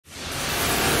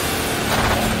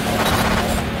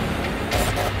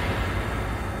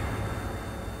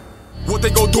what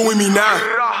they gon' do with me now.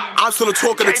 I'm still the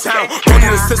talk of the town. Don't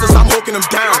need assistance, I'm hooking them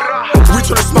down. We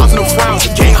turn the spots into frowns.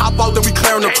 The gang hop out, then we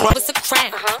clearing the crowd. What's a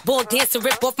crown? Bull dance and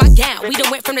rip off my gown. We done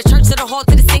went from the church to the hall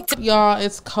to the sink to... Y'all,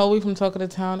 it's Coey from Talk of the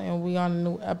Town, and we on a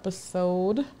new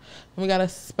episode. And we got a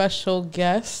special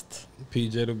guest.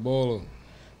 PJ the Baller.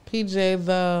 PJ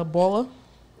the Baller?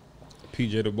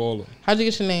 PJ the Baller. How'd you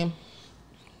get your name?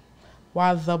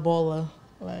 Why the Baller?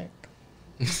 Like,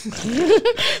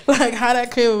 like how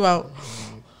that came about?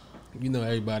 You know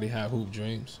everybody have hoop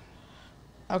dreams.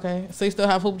 Okay, so you still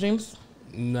have hoop dreams?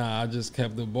 Nah, I just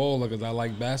kept the baller because I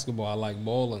like basketball. I like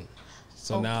balling.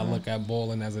 So now I look at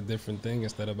balling as a different thing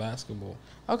instead of basketball.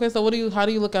 Okay, so how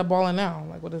do you look at balling now?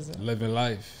 Like, what is it? Living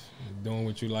life, doing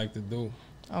what you like to do.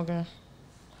 Okay.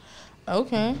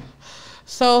 Okay.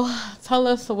 So tell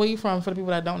us where you from for the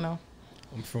people that don't know.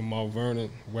 I'm from Mount Vernon,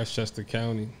 Westchester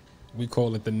County. We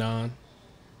call it the 9.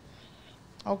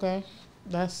 Okay.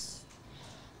 That's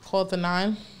called the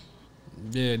 9?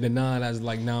 Yeah, the 9 as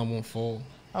like 914.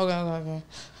 Okay.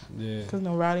 Yeah. Because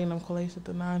no Rowdy and them collate at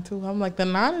the 9 too. I'm like, the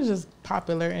 9 is just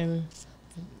popular in,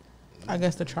 I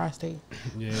guess, the tri-state.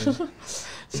 Yeah.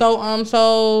 So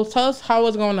tell us how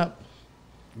it's growing up.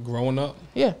 Growing up?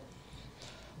 Yeah.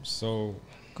 So.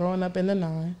 Growing up in the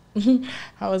 9.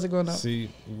 How was it growing up?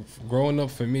 See, growing up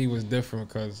for me was different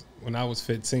because when I was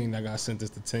 15, I got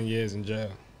sentenced to 10 years in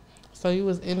jail. So you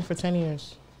was in for 10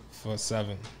 years? For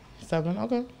 7. 7,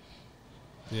 okay.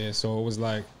 Yeah, so it was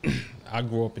like I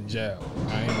grew up in jail.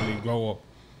 I didn't really grow up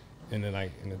in it,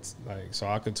 like, and it's like, so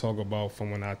I could talk about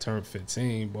from when I turned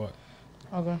 15, but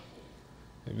okay,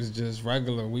 it was just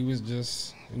regular. We was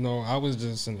just, you know, I was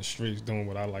just in the streets doing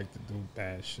what I like to do,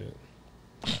 bad shit.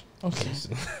 Okay.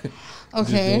 Just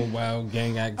okay. doing wild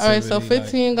gang activity. All right, so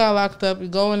 15 like, got locked up. You're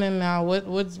going in now.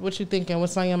 What you thinking?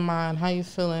 What's on your mind? How you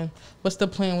feeling? What's the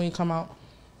plan when you come out?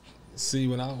 See,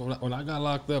 when I got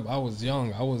locked up, I was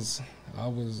young. I was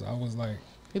like.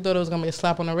 You thought it was gonna be a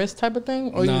slap on the wrist type of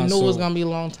thing, or nah, you knew it was gonna be a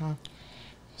long time?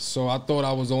 So I thought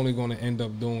I was only gonna end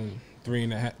up doing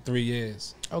 3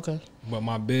 years. Okay. But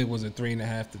my bid was a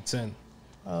 3.5 to 10.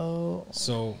 Oh.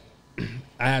 So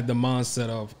I had the mindset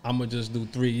of I'm gonna just do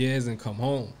 3 years and come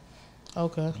home.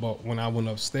 Okay. But when I went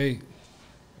upstate,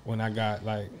 when I got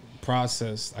like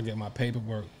processed, I get my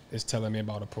paperwork. It's telling me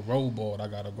about a parole board I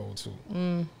gotta go to.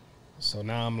 Mm. So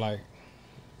now I'm like,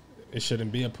 it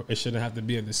shouldn't have to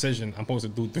be a decision. I'm supposed to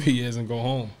do 3 years and go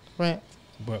home. Right.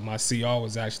 But my CR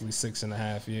was actually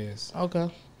 6.5 years. Okay.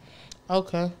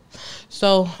 Okay.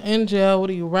 So in jail, what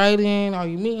are you writing? Are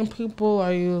you meeting people?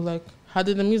 Are you like, how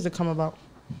did the music come about?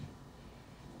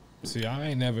 See, I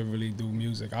ain't never really do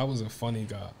music. I was a funny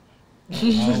guy.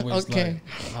 I always okay.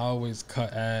 I always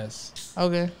cut ass.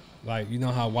 Okay. Like, you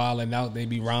know how Wildin' Out, they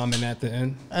be rhyming at the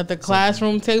end? At the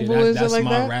classroom table and shit like that?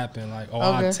 That's my rapping. Like,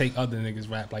 I take other niggas'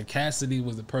 rap. Like, Cassidy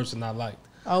was the person I liked.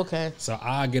 Okay. So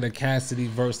I get a Cassidy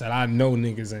verse that I know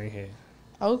niggas ain't hear.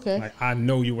 Okay. Like, I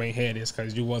know you ain't hear this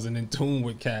because you wasn't in tune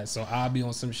with Cass. So I'll be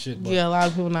on some shit. But yeah, a lot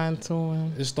of people not in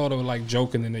tune. It started with, like,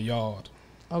 joking in the yard.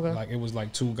 Okay. Like, it was,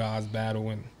 like, 2 guys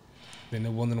battling.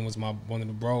 Then one of them was one of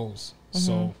the bros. Mm-hmm.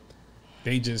 So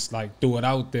they just, like, threw it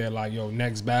out there. Like, yo,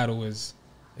 next battle is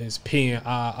P and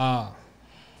ah.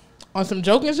 On some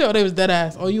joking shit, or they was dead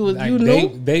ass? Or you was like, you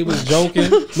knew? They was joking.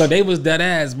 No, they was dead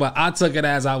ass, but I took it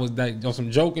as I was like on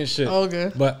some joking shit.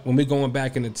 Okay. But when we going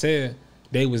back in the tier,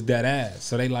 they was dead ass.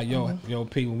 So they like, yo,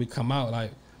 P, when we come out,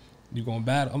 like, you gonna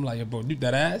battle? I'm like, yo, bro, you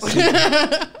dead ass?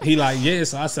 He like, yeah.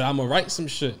 So I said, I'm gonna write some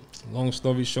shit. Long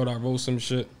story short, I wrote some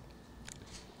shit,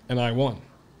 and I won.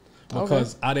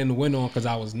 Because I didn't win on because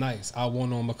I was nice. I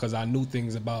won on because I knew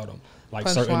things about them. Like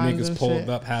certain niggas pulled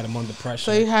up, had him under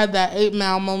pressure. So you had that 8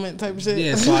 Mile moment type of shit.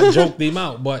 Yeah, so I joked him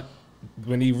out. But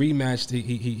when he rematched,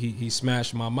 he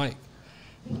smashed my mic.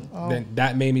 Oh. Then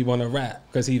that made me want to rap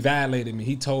because he violated me.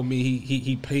 He told me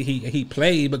he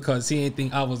played because he didn't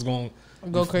think I was going to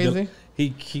go crazy.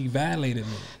 He violated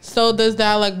me. So does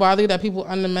that like bother you that people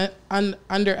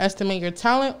underestimate your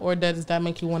talent, or does that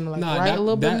make you want to like write a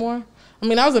little bit more? I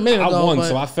mean, that was a minute ago. I won, but,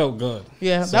 so I felt good.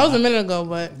 Yeah, so that was a minute ago,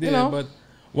 but you know. But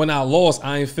when I lost,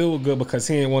 I ain't feel good because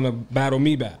he didn't want to battle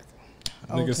me back.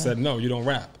 Nigga said, no, you don't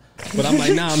rap. But I'm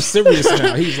like, nah, I'm serious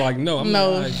now. He's like, no. I'm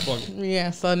like, fuck it.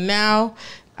 Yeah, so now,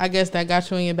 I guess that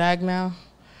got you in your bag now.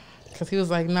 Because he was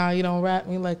like, nah, you don't rap.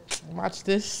 And you like, watch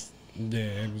this. Yeah,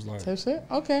 it was like. Type shit?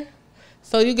 Okay.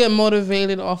 So you get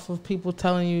motivated off of people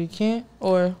telling you can't?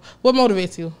 Or what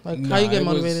motivates you? Like, how you get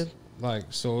motivated?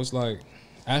 So it's like,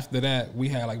 after that, we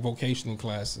had like vocational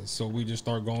classes. So we just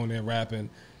start going there rapping.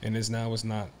 And it's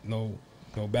not no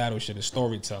battle shit. It's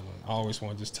storytelling. I always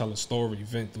want to just tell a story,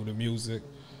 vent through the music,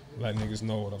 let niggas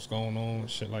know what's going on,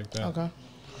 shit like that. Okay.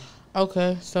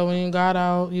 Okay, so when you got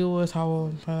out, you was how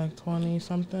old? Probably like 20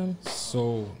 something.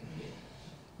 So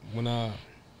when I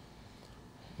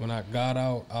got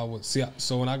out, I was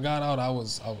So when I got out, I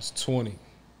was 20.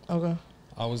 Okay.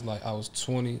 I was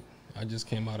 20. I just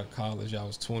came out of college. I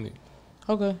was 20.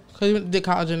 Okay, cause you did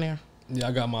college in there. Yeah,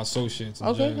 I got my associates.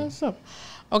 Okay, that's up.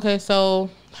 Okay, so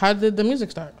how did the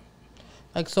music start?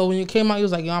 Like, so when you came out, you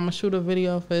was like, yo, I'm gonna shoot a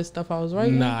video for this stuff I was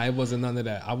writing? Nah, it wasn't none of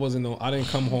that. I didn't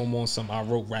come home on some, I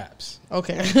wrote raps.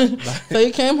 Okay. So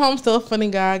you came home still a funny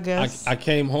guy, I guess. I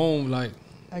came home like,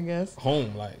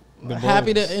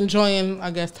 happy to enjoying,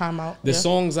 I guess, time out. The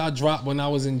songs I dropped when I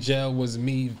was in jail was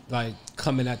me like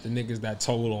coming at the niggas that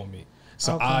told on me.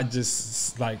 So I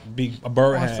just like be a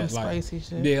bird head, some like spicy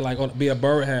shit. Yeah, like be a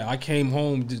bird head. I came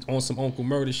home just on some Uncle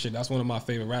Murder shit. That's one of my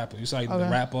favorite rappers. You say the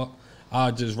rap up,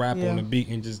 I'll just rap on the beat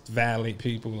and just violate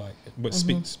people, like, but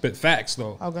spit facts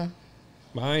though. Okay.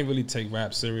 But I ain't really take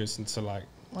rap serious until like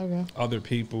other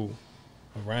people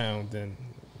around. Then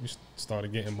we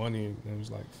started getting money, and it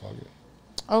was like fuck it.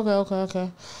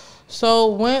 Okay. So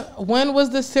when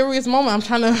was the serious moment?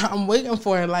 I'm waiting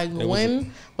for it. Like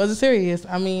when was it serious?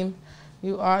 I mean.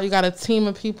 You got a team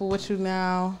of people with you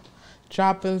now,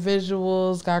 dropping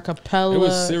visuals, got Capella. It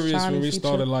was serious when we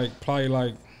started, like, probably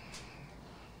like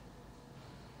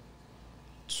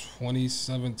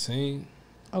 2017.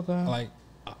 Okay. Like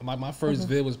my first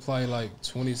vid was probably like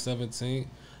 2017.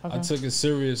 Okay. I took it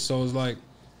serious, so it was like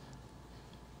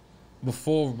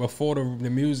before the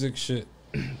music shit,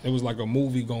 it was like a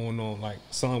movie going on, like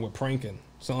something with pranking,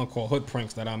 something called Hood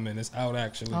Pranks that I'm in. It's out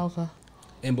actually. Okay.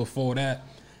 And before that,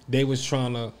 they was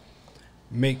trying to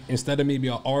make, instead of me be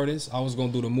an artist, I was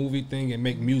gonna do the movie thing and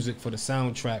make music for the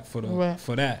soundtrack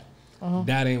for that.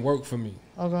 That ain't work for me.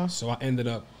 Okay. So I ended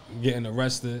up getting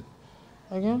arrested.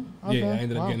 Again? Okay. Yeah, I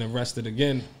ended up getting arrested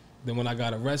again. Then when I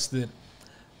got arrested,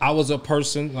 I was a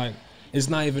person, like, it's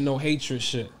not even no hatred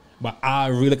shit. But I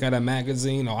really look at a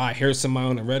magazine or I hear somebody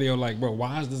on the radio, like, bro,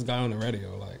 why is this guy on the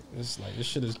radio? Like, it's like, this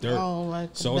shit is dirt. Oh, like,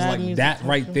 so it's like that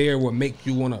right there would make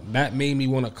you wanna, that made me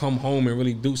wanna come home and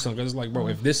really do something. Cause it's like, bro,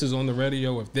 if this is on the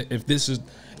radio, if this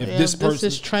person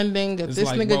is trending, if this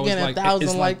like, nigga bro, getting like, 1,000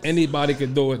 it's likes. like anybody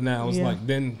could do it now. It's like,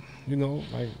 then, you know,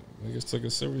 like, niggas took it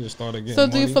serious, started getting So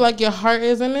do money. you feel like your heart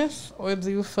is in this? Or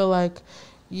do you feel like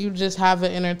you just have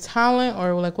an inner talent?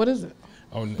 Or like, what is it?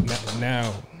 Oh,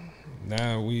 now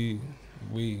we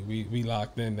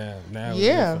locked in now.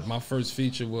 Now, my first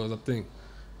feature was, I think,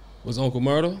 was Uncle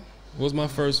Murder. What was my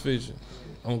first feature?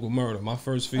 Uncle Murder. My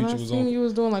first feature was Uncle. You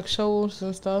was doing like shows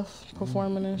and stuff,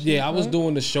 performing and shit. Yeah, I was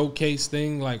doing the showcase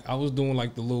thing. Like I was doing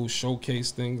like the little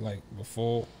showcase thing, like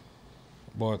before.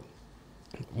 But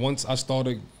once I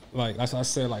started, like as I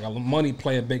said, like money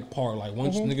play a big part. Like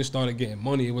once niggas started getting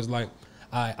money, it was like,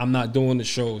 I'm not doing the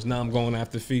shows. Now I'm going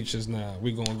after features. Now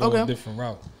we gonna go a different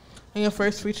route. And your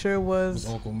first feature was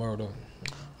Uncle Murder.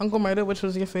 Uncle Murder, which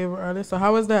was your favorite artist. So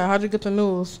how was that? How'd you get the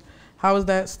news? How was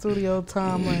that studio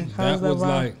time like? How that was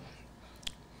like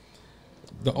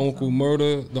the Uncle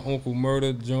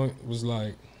Murder joint was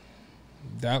like,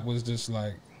 that was just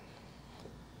like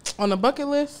on the bucket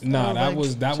list. Nah, that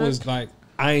was like,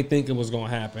 I ain't think it was gonna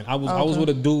happen. I was with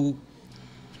a dude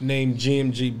named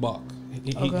GMG Buck.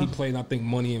 He played, I think,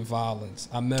 Money and Violence.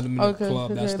 I met him in the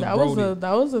club. That's the Brody.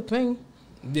 That was a thing.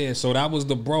 Yeah, so that was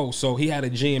the bro. So he had a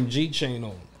GMG chain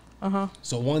on.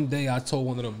 So one day I told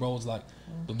one of the bros, like,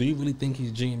 do you really think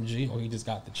he's GMG or he just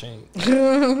got the chain?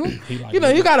 He like, you know,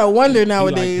 you gotta wonder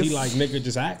nowadays. He like, nigga,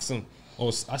 just ask him.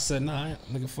 Or I said, nah,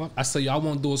 nigga, fuck. I said, yo, I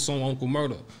want to do a song on Uncle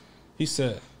Murder. He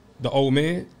said, the old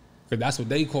man? Because that's what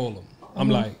they call him. I'm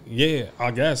like, yeah, I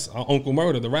guess. Uncle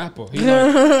Murder, the rapper.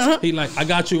 He like, I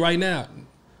got you right now.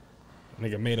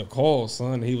 Nigga made a call,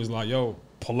 son. He was like, yo,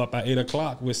 pull up at 8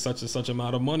 o'clock with such and such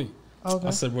amount of money. Okay. I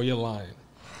said, bro, you're lying.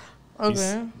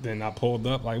 Okay. Then I pulled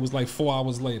up. Like, it was like 4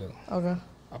 hours later. Okay.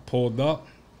 I pulled up,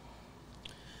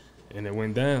 and it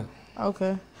went down.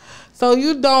 Okay. So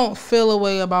you don't feel a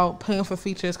way about paying for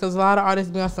features? Because a lot of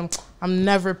artists be on some, I'm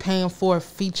never paying for a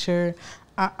feature.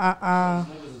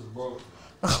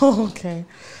 Okay.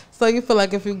 So you feel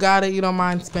like if you got it, you don't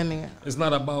mind spending it? It's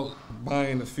not about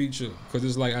buying the feature. Because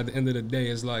it's like, at the end of the day,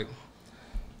 it's like,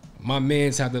 my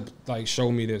mans had to like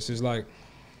show me this. It's like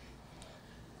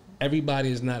everybody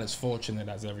is not as fortunate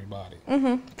as everybody.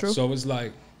 True. So it's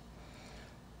like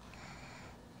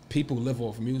people live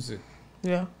off music.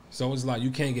 Yeah. So it's like you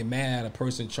can't get mad at a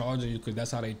person charging you because that's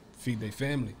how they feed their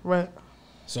family. Right.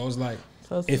 So it's like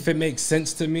if it makes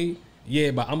sense to me,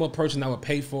 yeah, but I'm a person that would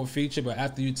pay for a feature, but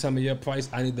after you tell me your price,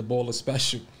 I need the baller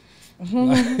special.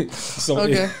 Like, so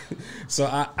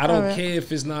I don't care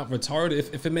if it's not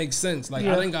retarded, if it makes sense. Like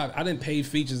I didn't pay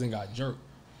features and got jerked.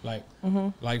 Like,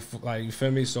 like you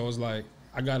feel me? So it's like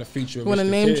I got a feature. When a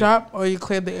name drop, or you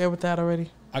cleared the air with that already?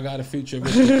 I got a feature of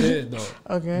Rich the Kid though.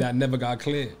 Okay. That never got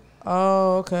cleared.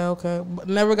 Oh, okay. But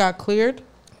never got cleared.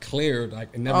 Cleared, like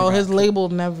it never. Oh, got his cleared. Label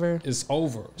never. It's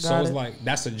over. So it's like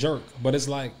that's a jerk. But it's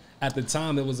like at the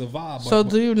time it was a vibe. So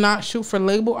do you not shoot for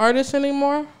label artists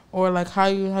anymore, or like how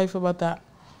you feel about that?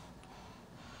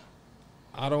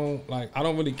 I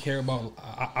don't really care about.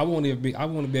 I want to be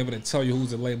able to tell you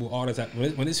who's a label artist.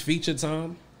 When it's feature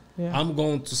time, I'm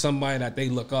going to somebody that they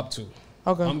look up to.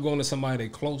 Okay. I'm going to somebody they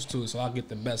close to, so I get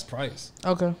the best price.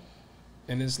 Okay.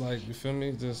 And it's like, you feel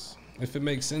me? Just if it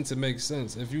makes sense, it makes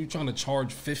sense. If you trying to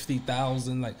charge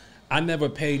 50,000, like I never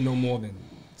paid no more than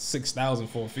 6,000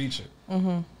 for a feature,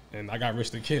 and I got Rich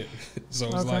the Kid, so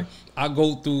it's like I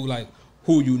go through like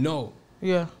who you know.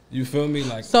 Yeah. You feel me?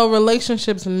 Like, so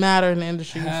relationships matter in the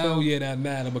industry. Hell yeah, that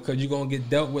matter, because you're gonna get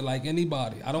dealt with like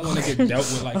anybody. I don't want to get dealt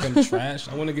with like I'm trash.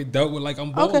 I want to get dealt with like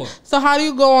I'm Balla. Okay. So how do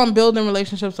you go on building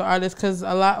relationships with artists? Because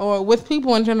a lot, or with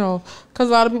people in general, because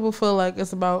a lot of people feel like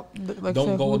it's about like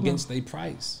don't go against their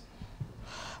price.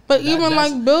 But even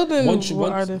like building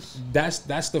with artists,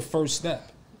 that's the first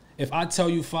step. If I tell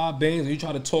you 5 bands and you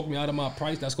try to talk me out of my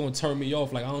price, that's gonna turn me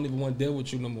off. Like I don't even want to deal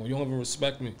with you no more. You don't even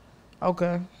respect me.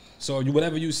 Okay. So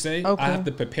whatever you say, I have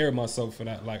to prepare myself for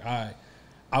that. Like I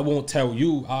won't tell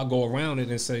you. I'll go around it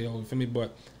and say, "Yo, you feel me?"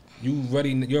 But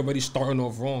you're already starting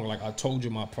off wrong. Like I told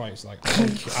you my price. Like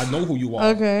I know who you are.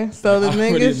 Okay, so like, the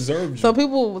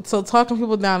niggas. So talking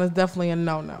people down is definitely a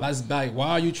no-no. That's like, why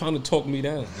are you trying to talk me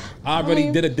down? I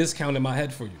already did a discount in my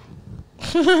head for you.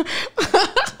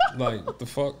 Like what the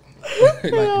fuck?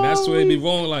 Like that's where it be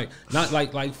wrong. Like not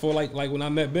like when I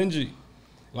met Benji,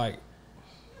 like.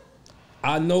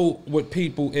 I know what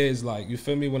people is like. You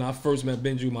feel me? When I first met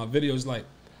Benji, my videos, like,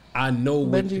 I know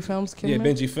Benji Films. Yeah,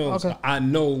 Benji Films. Okay. I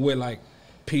know where like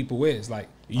people is. Like,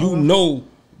 you know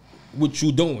what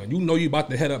you doing. You know you about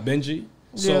to head up Benji.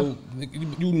 So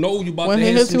you know you about to hit some shit. When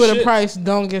he hits you with a price,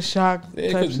 don't get shocked. Yeah,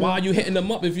 because why are you hitting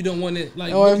them up if you don't want it?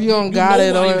 Like, or if you don't got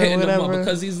it, or hitting whatever. Them up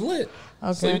because he's lit.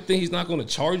 Okay. So you think he's not going to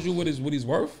charge you what he's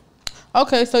worth?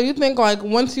 Okay, so you think like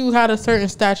once you had a certain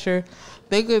stature,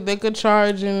 they could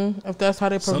charge, and if that's how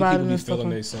they provide. Some people be feeling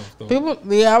themselves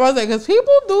though. I was like, because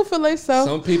people do feel themselves.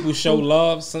 Some people show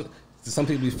love. Some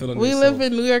people be feeling. We live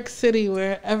in New York City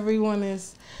where everyone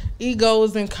is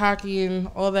egos and cocky and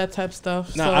all that type of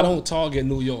stuff. Nah, so. I don't target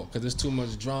New York because there's too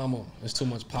much drama. There's too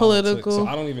much political. So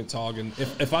I don't even target.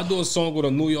 If I do a song with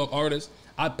a New York artist,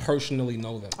 I personally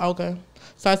know them. Okay,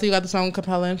 so I see you got the song with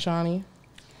Capella and Shawnee.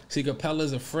 See,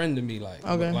 Capella's a friend to me, like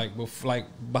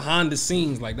behind the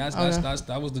scenes, like that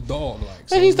was the dog, like.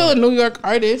 So he's still a New York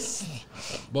artist,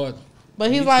 but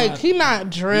he's like he not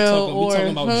drill we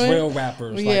talking about drill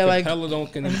rappers. Yeah, like Capella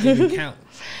don't even count.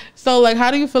 So like, how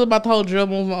do you feel about the whole drill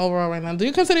movement overall right now? Do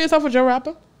you consider yourself a drill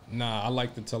rapper? Nah, I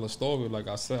like to tell a story. Like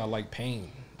I said, I like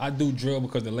pain. I do drill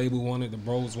because the label wanted, the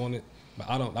bros wanted, but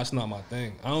I don't. That's not my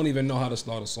thing. I don't even know how to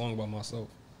start a song by myself.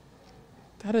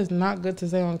 That is not good to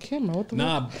say on camera. What the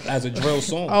fuck? As a drill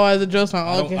song. Oh, as a drill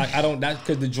song. Okay. I don't. That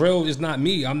because the drill is not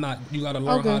me. I'm not. You gotta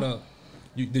learn how to.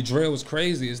 The drill is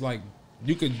crazy. It's like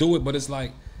you could do it, but it's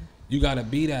like you gotta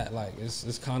be that. Like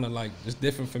it's kind of like it's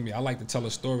different for me. I like to tell a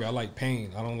story. I like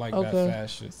pain. I don't like that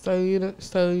fast shit.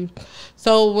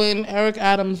 So when Eric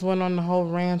Adams went on the whole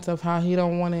rant of how he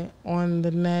don't want it on the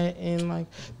net and like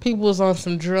people was on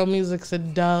some drill music's a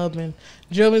dub and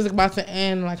drill music about to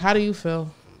end. Like, how do you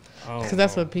feel? Because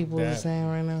that's what people are saying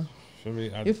right now. For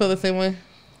me, you feel the same way?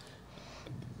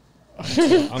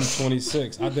 I'm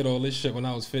 26. I did all this shit when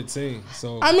I was 15.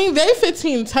 So I mean, they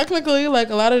 15 technically. Like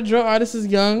a lot of drill artists is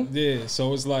young. Yeah,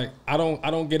 so it's like I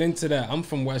don't get into that. I'm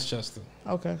from Westchester.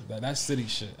 Okay. That's city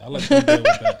shit. I let you deal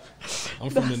with that. I'm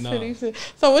from the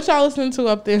North. So what y'all listening to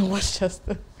up there in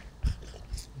Westchester?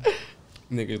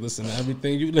 Nigga, listen to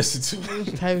everything you listen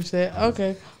to. Type shit.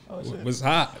 Okay. Oh, shit. What's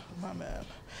hot? My bad.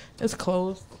 It's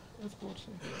closed. That's bullshit.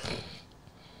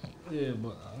 Yeah,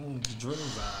 but I don't drill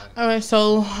that. All right,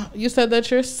 so you said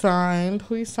that you're signed.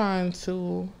 Who you signed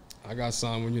to? I got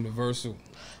signed with Universal.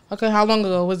 Okay, how long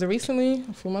ago? Was it recently?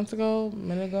 A few months ago? A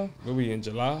minute ago? Were we in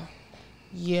July?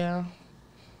 Yeah.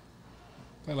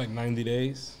 Like 90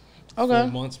 days. Okay. 4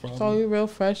 months probably. So you real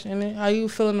fresh in it. How you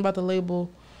feeling about the label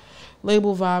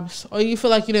vibes? Or you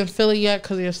feel like you didn't feel it yet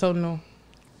because you're so new?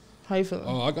 How you feeling?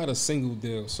 Oh, I got a single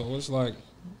deal, so it's like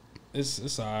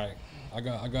it's all right. I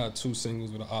got 2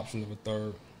 singles with an option of a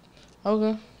 3rd.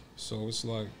 Okay. So it's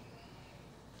like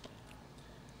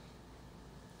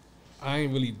I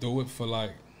ain't really do it for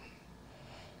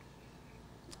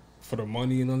the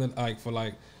money and none of like for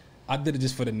like I did it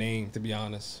just for the name, to be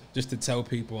honest, just to tell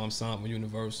people I'm signed with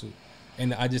Universal.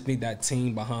 and I just need that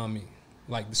team behind me,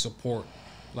 like the support,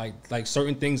 like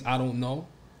certain things I don't know,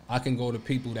 I can go to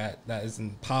people that is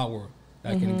in power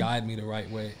that can guide me the right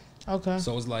way. Okay.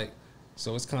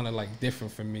 So it's kind of like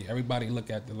different for me. Everybody look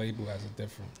at the label as a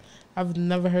different. I've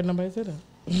never heard nobody say that.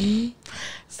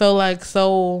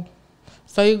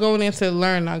 So you're going in to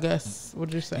learn, I guess.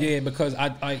 Would you say? Yeah, because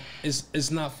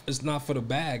it's not for the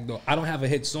bag though. I don't have a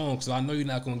hit song, so I know you're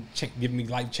not gonna give me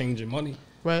life changing money.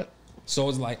 Right. So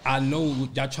it's like I know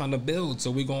y'all trying to build,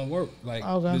 so we gonna work. Like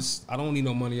this, I don't need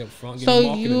no money up front.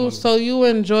 So you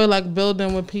enjoy like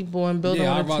building with people and building.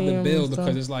 Yeah, I'd rather build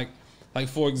because it's like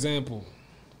for example,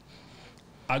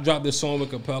 I dropped this song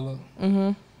with Capella.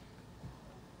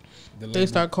 They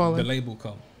start calling. The label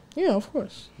come. Yeah, of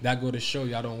course. That go to show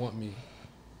y'all don't want me.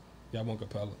 Y'all want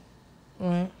Capella.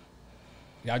 Right.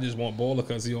 Y'all just want Balla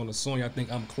because he on the song. Y'all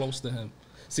think I'm close to him.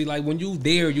 See, like when you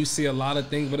there, you see a lot of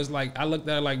things, but it's like I looked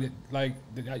at it like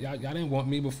y'all didn't want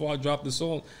me before I dropped the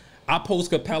song. I post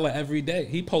Capella every day.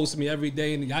 He posts me every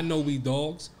day, and I know we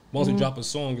dogs. Once we drop a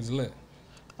song, it's lit.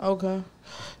 Okay.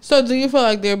 So do you feel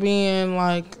like they're being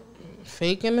like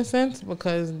fake in a sense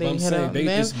because they hit up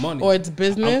them, money, or it's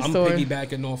business? I'm or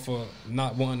piggybacking off for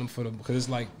not wanting them for them because it's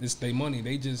like it's their money.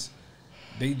 They just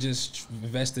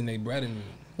investing their bread in me.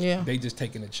 Yeah. They just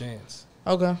taking a chance.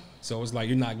 Okay. So it's like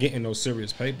you're not getting no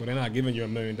serious paper. They're not giving you $1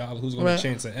 million. Who's gonna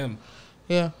chance at M?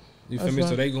 Yeah. You feel me? Right.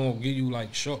 So they gonna give you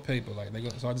like short paper. Like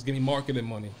so I just give me marketing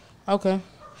money. Okay.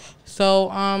 So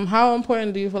how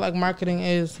important do you feel like marketing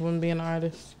is when being an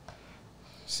artist?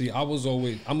 See,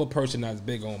 I'm a person that's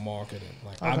big on marketing.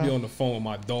 Like I be on the phone with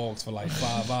my dogs for like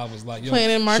 5 hours. Like, yo,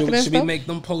 planning marketing should we make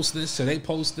them post this? Should they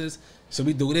post this? Should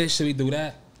we do this? Should we do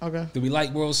that? Okay. Do we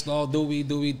like World Star? Do we?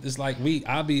 It's like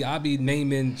I be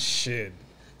naming shit.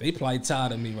 They probably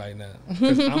tired of me right now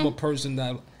because I'm a person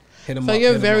that hit them up. So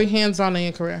you're very hands-on in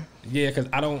your career. Yeah, because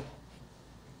I don't.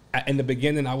 In the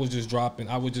beginning, I was just dropping.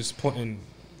 I was just putting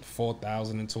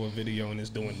 4,000 into a video and it's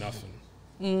doing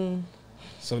nothing.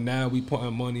 So now we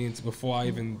putting money into before I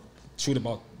even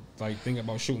think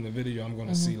about shooting the video. I'm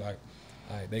gonna see like,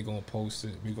 all right, they gonna post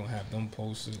it. We gonna have them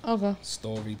post it. Okay.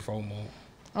 Story promo.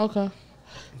 Okay.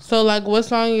 So like,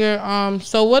 what's on your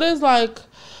So what is like?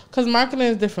 Cause marketing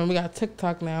is different. We got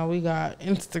TikTok now. We got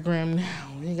Instagram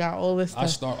now. We got all this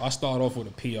stuff. I start off with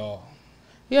a PR.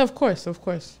 Yeah, of course.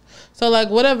 So like,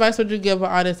 what advice would you give an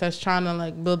artist that's trying to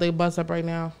like build their buzz up right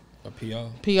now? A PR.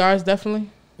 PRs definitely.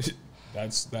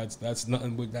 That's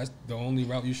nothing but that's the only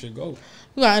route you should go.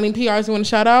 You got any PRs you want to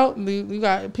shout out? You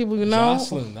got people you know?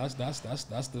 Jocelyn,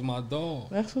 that's my dog.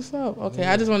 That's what's up. Okay,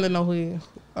 yeah. I just wanted to know who you.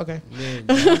 Okay. Yeah,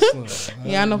 Jocelyn.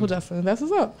 Yeah, I know who Jocelyn. That's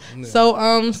what's up.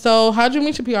 Yeah. So how'd you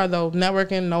meet your PR though?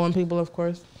 Networking, knowing people, of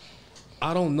course.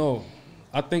 I don't know.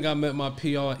 I think I met my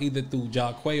PR either through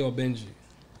Jaquay or Benji.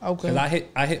 Okay. Cause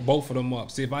I hit both of them up.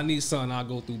 See, if I need something, I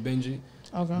go through Benji.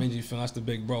 Okay. Benji, that's the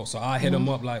big bro. So I hit him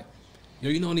up like, yo,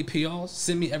 you know any PRs?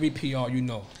 Send me every PR you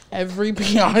know. Every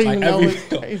PR you know is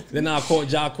crazy. Then I called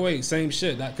Jaquay, same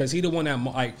shit. Because he the one that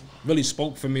like really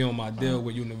spoke for me on my deal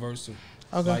with Universal.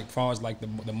 Okay. Like far as like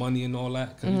the money and all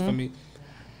that. Because for me,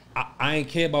 I ain't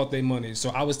care about their money. So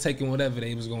I was taking whatever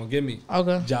they was going to give me.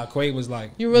 Okay. Jaquay was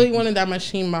like. You really wanted that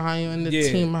machine behind you and the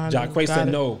team behind you. Jaquay said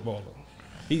no, Balla.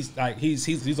 He's like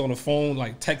he's on the phone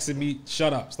like texting me,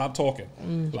 shut up, stop talking.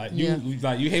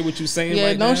 You hear what you saying right now?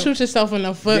 Yeah, don't shoot yourself in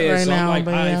the foot right so now. I'm like,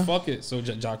 all right, fuck it. So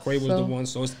Jaquay was the one.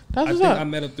 So I think I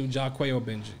met her through Jaquay or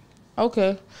Benji.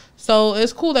 Okay, so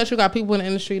it's cool that you got people in the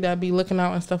industry that be looking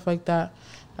out and stuff like that.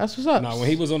 That's what's up. Now when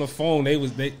he was on the phone,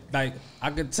 they I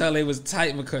could tell they was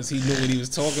tight because he knew what he was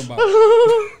talking about.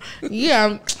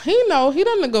 Yeah, he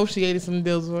done negotiated some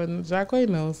deals with him. Jaquay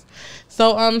knows.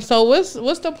 So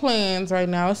what's the plans right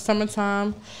now? It's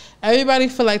summertime. Everybody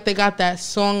feel like they got that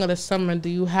song of the summer. Do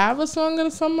you have a song of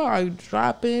the summer? Are you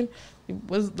dropping?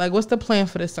 What's the plan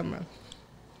for this summer?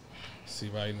 See,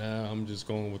 right now I'm just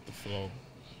going with the flow.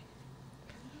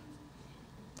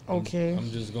 Okay. I'm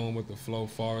just going with the flow.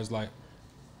 Far as like,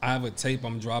 I have a tape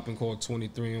I'm dropping called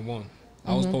 23 and 1.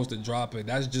 I was supposed to drop it.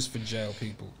 That's just for jail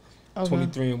people. Okay.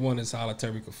 23 and 1 is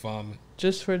solitary confinement.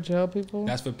 Just for jail people?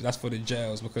 That's for the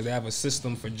jails because they have a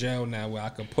system for jail now where I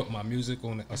can put my music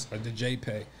on the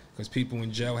JPay because people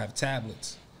in jail have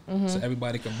tablets. So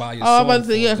everybody can buy your song. I'm about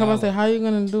to say, how are you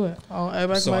going to do it? Oh,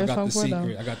 everybody can buy your song for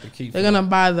 $1. I got the key. They're going to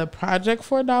buy the project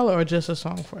for $1 or just a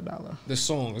song for $1? The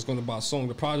song is going to buy a song.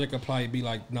 The project will probably be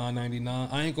like $9.99.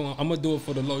 I'm going to do it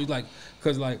for the low.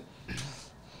 Cause like,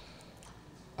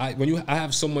 I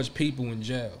have so much people in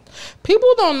jail.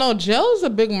 People don't know jail is a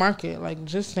big market. Like,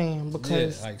 just saying,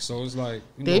 because like, so it's like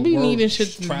they be needing shit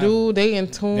to do. They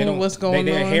in tune with what's going on.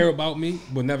 They hear about me,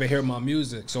 but never hear my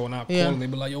music. So when I call them, they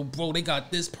be like, "Yo, bro, they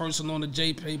got this person on the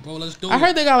JP, bro. Let's do it." I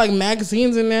heard they got like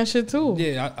magazines in that shit too.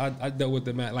 Yeah, I dealt with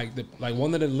the like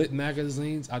one of the lit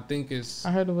magazines. I think is.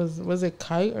 I heard it was it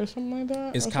Kite or something like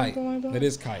that. It's Kite. Like that? It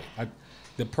is Kite.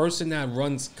 The person that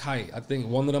runs Kite, I think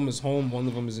one of them is home, one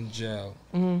of them is in jail.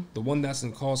 The one that's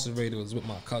incarcerated was with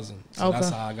my cousin. So that's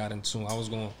how I got in tune. I was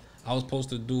supposed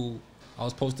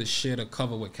to share the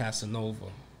cover with Casanova.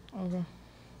 Okay.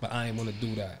 But I ain't want to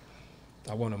do that.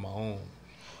 I wanted my own.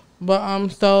 But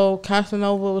so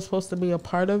Casanova was supposed to be a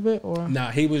part of it, or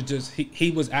nah? He was just he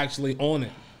was actually on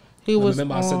it.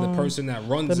 Remember I said the person that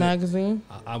runs the magazine.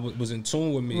 I was in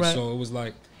tune with me, so it was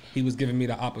like. He was giving me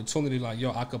the opportunity, like,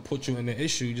 yo, I could put you in the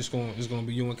issue. It's gonna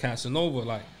be you and Casanova.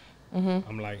 Like,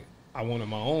 I'm like, I wanted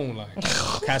my own. Like,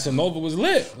 Casanova was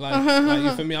lit. Like,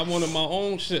 you feel me? I wanted my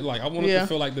own shit. Like, I wanted to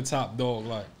feel like the top dog.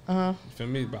 Like, you feel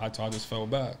me? But I just fell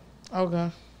back.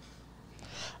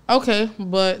 Okay,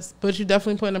 but you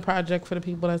definitely put in a project for the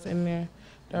people that's in there.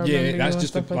 Yeah, that's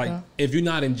just like if you're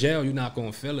not in jail, you're not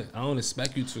gonna feel it. I don't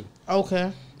expect you to.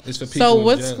 Okay. It's for people.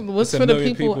 So what's for the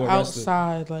people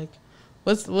outside? Like.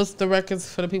 What's the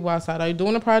records for the people outside? Are you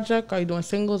doing a project? Are you doing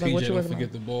singles? Like, PJ, what you don't working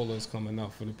forget on? the ballers coming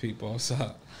out for the people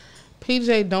outside.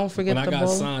 PJ, don't forget the ballers. When I got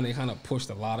signed, they kind of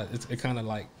pushed a lot of it. Kind of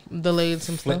like delayed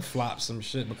some stuff. Flip-flop some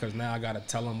shit because now I got to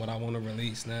tell them what I want to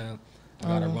release now. I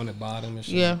got to run it by them and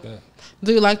shit like that.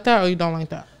 Do you like that or you don't like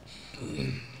that?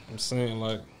 I'm saying,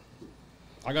 like,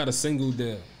 I got a single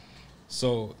deal.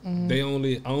 So I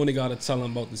only got to tell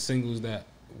them about the singles that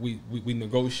we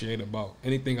negotiate about.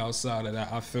 Anything outside of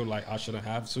that, I feel like I shouldn't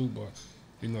have to, but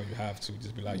you know you have to.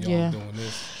 Just be like, yo, I'm doing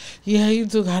this. Yeah, you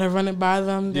do gotta run it by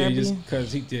them. Yeah, just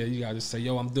because you gotta just say,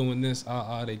 yo, I'm doing this.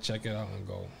 They check it out and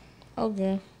go.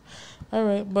 Okay, all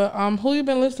right. But who you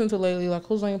been listening to lately? Like,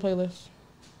 who's on your playlist?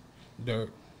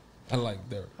 Dirt. I like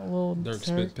Dirt. Dirt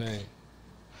spit pain.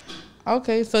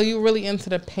 Okay, so you really into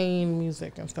the pain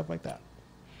music and stuff like that.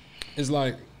 It's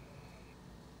like.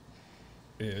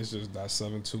 Yeah, it's just that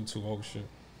 7220 shit.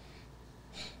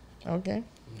 Okay.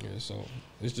 Yeah, so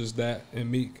it's just that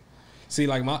and Meek. See,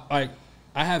 like I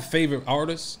have favorite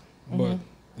artists, but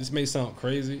this may sound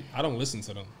crazy. I don't listen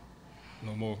to them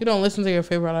no more. You don't listen to your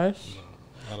favorite artists?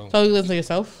 No, I don't. So you listen to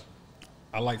yourself?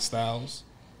 I like Styles.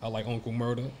 I like Uncle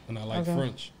Murder, and I like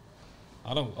French.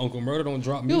 Uncle Murder don't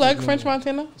drop music. You like French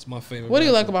Montana? It's my favorite. What do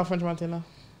you like about French Montana?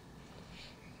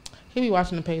 He be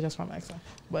watching the page. That's why I'm asking.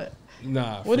 But.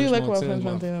 Nah. What do you like about French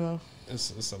Montana though?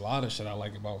 It's a lot of shit I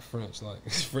like about French. Like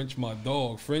French, my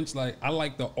dog. French, like I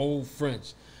like the old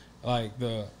French, like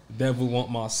the Devil Want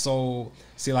My Soul.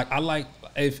 See, like I like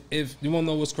if you want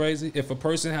to know what's crazy, if a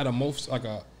person had a most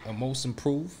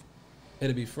improved,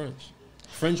 it'd be French.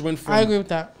 French went from. I agree with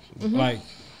that.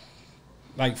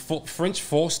 French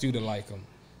forced you to like him.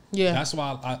 Yeah, that's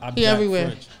why I he everywhere.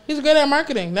 French. He's good at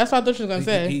marketing. That's what I thought you were gonna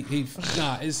say.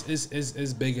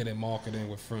 It's bigger than marketing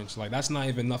with French. Like that's not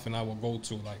even nothing I will go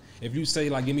to. Like if you say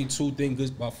like give me two things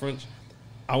good about French,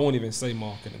 I won't even say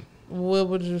marketing. What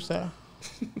would you say?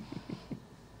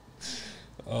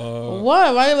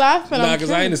 What? Why are you laughing? Nah, because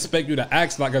I didn't expect you to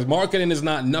ask. Like, because marketing is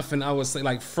not nothing. I would say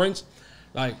like French,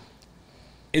 like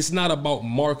it's not about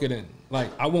marketing. Like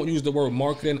I won't use the word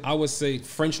marketing. I would say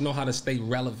French know how to stay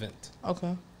relevant.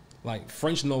 Okay. Like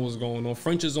French know what's going on.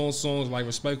 French is on songs like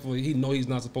respectfully. He know he's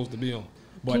not supposed to be on,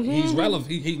 but he's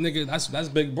relevant. He nigga. That's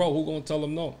big bro. Who gonna tell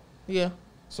him no? Yeah.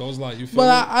 So it's like you feel. But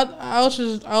I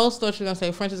also thought you were gonna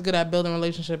say French is good at building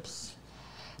relationships.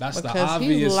 That's the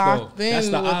obvious though. That's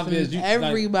the obvious.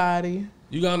 Everybody. Like,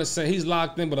 you gotta say he's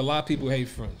locked in, but a lot of people hate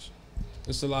French.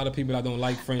 There's a lot of people that don't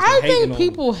like French. I think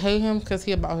people hate him because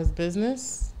he about his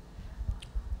business.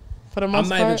 For the most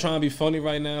part. I'm not even trying to be funny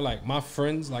right now. Like my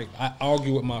friends, like I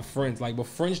argue with my friends. like, but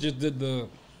French just did the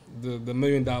 $1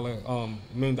 million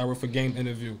for game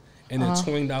interview and the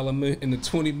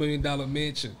 $20 million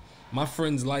mansion. My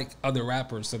friends like other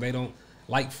rappers, so they don't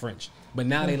like French. But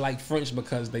now they like French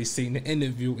because they seen the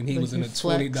interview and he was in a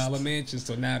 $20 mansion.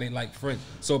 So now they like French.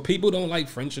 So people don't like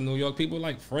French in New York. People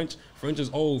like French. French is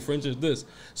old. French is this.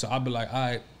 So I'll be like, all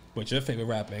right, but your favorite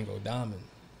rapper ain't go Diamond.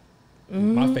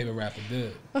 My favorite rapper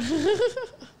did.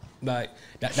 Like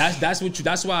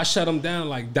that's why I shut him down.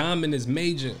 Like Diamond is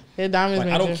major. Yeah, Diamond is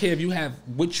major. I don't care if you have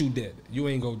what you did. You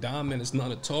ain't go Diamond. It's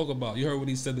nothing to talk about. You heard what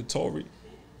he said to Tory?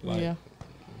 Like,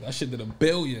 that shit did $1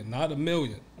 billion, not $1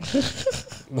 million.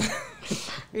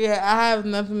 Yeah, I have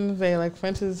nothing to say. Like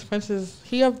French is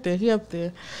he up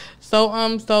there.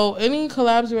 So any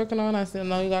collabs you working on? I still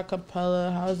know you got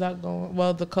Capella. How's that going?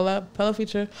 Well, the Capella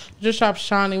feature just dropped.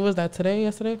 Shawnee, was that today?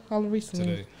 Yesterday? How recently?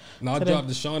 Today. No, I dropped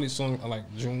the Shawnee song like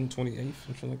June 28th.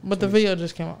 Like but the video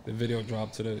just came out. The video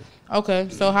dropped today. Okay,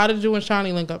 so how did you and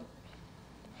Shawnee link up?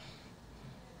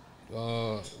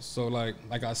 So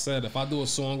like I said, if I do a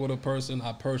song with a person,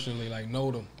 I personally like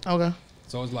know them. Okay.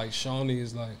 So it's like Shawnee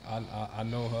is like I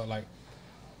know her, like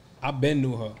I've been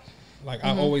knew her, like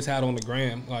I always had on the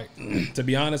gram. Like to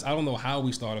be honest, I don't know how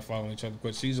we started following each other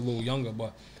because she's a little younger,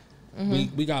 but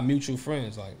we got mutual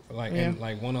friends. And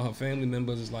like one of her family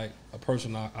members is like a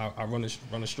person I run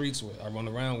the streets with, I run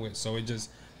around with. So it just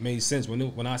made sense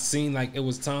when I seen like it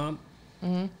was time.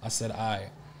 I said,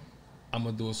 I'm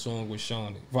gonna do a song with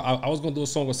Shawnee. Well, I was gonna do a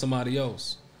song with somebody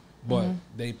else, but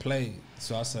they played.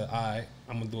 So I said,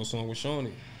 I'm gonna do a song with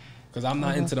Shawnee, because I'm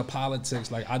not into the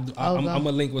politics. Like I'm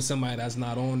gonna link with somebody that's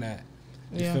not on that.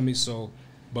 You feel me? So,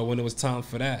 but when it was time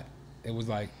for that, it was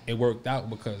like it worked out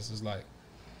because it's like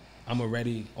I'm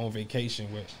already on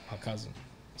vacation with my cousin.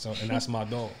 So and that's my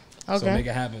dog. So make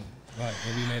it happen. Like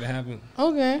and we made it happen.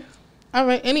 Okay. All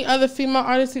right. Any other female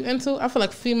artists you into? I feel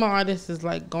like female artists is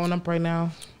like going up right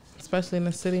now, especially in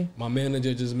the city. My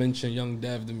manager just mentioned Young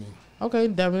Dev to me. Okay,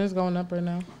 Devin is going up right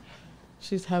now.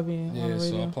 She's heavy on the radio.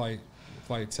 Yeah, so I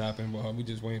probably tapping with her. We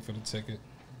just waiting for the ticket.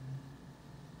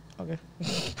 Okay.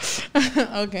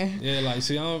 Okay. Yeah, like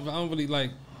see, I don't really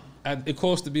like. It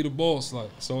costs to be the boss,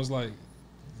 like so. It's like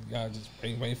you gotta just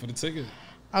waiting for the ticket.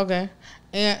 Okay.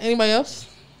 And anybody else?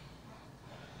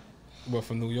 What,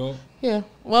 from New York? Yeah.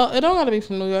 Well, it don't gotta be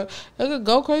from New York. It could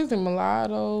go crazy.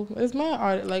 Mulatto. It's my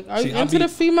art. Like, are you into the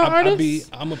female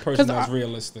artists? I'm a person that's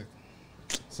realistic.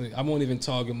 So I won't even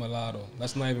target mulatto.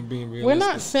 That's not even being realistic. We're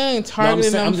not saying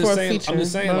targeting them for a feature. I'm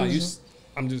just saying like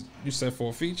you said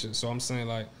for a feature. So I'm saying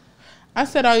like. I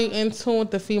said, are you in tune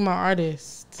with the female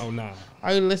artists? Oh nah.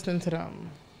 Are you listening to them?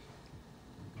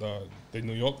 The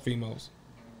New York females.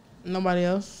 Nobody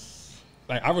else.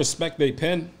 Like I respect their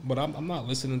pen, but I'm not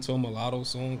listening to a mulatto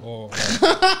song or.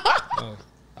 Like,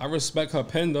 I respect her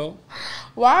pen though.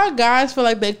 Why guys feel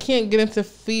like they can't get into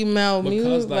female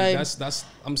music? Because that's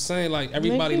I'm saying like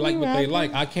everybody like what they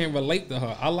like. I can't relate to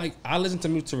her. I listen to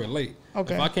music to relate.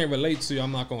 Okay. If I can't relate to you,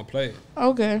 I'm not gonna play it.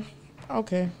 Okay.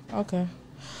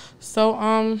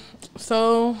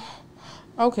 So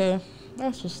okay.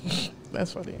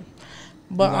 That's funny.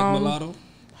 But you like mulatto?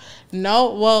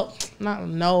 No, well, not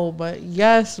no, but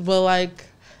yes, but like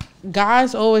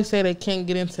guys always say they can't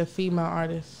get into female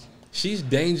artists. She's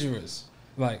dangerous.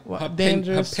 Like her pen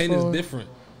is different.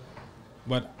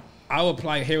 But I would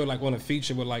probably hear it like on a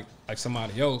feature with like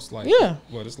somebody else. Like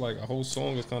but it's like a whole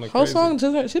song is kind of crazy. Whole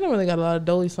song, she don't really got a lot of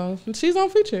Dolly songs. She's on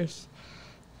features.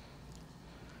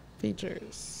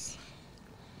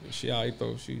 She alright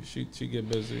though. She get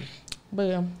busy. But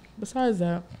yeah, besides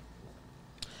that.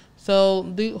 So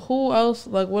who else,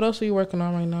 like what else are you working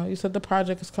on right now? You said the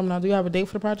project is coming out. Do you have a date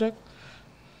for the project?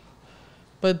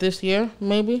 But this year,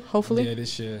 maybe, hopefully? Yeah,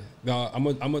 this year. No, I'm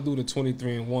gonna do the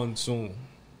 23-in-1 soon.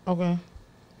 Okay.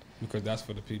 Because that's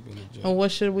for the people in the gym. And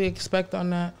what should we expect on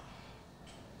that?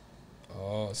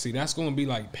 See, that's gonna be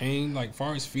like Pain. Like,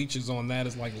 far as features on that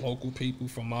is like local people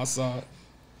from my side.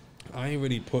 I ain't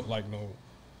really put like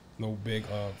no big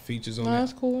features on that.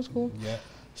 That's cool. That's cool. Yeah.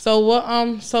 So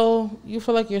what? So you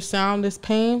feel like your sound is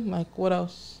Pain? Like what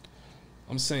else?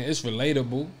 I'm saying it's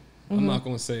relatable. I'm not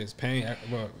gonna say it's Pain.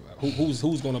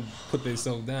 Who's gonna put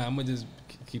themselves down? I'm gonna just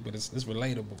keep it. It's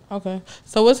relatable. Okay.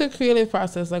 So what's the creative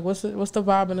process? Like what's the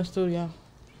vibe in the studio?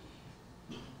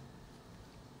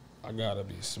 I gotta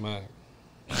be smacked.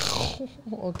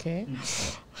 Okay.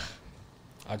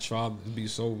 I try to be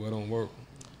sober. It don't work.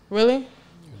 Really?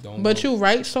 It don't but work. You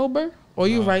write sober or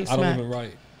you write smack? I don't even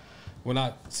write. When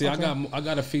I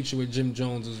got a feature with Jim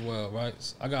Jones as well, right?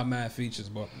 I got mad features,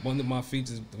 but one of my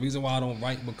features, the reason why I don't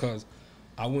write because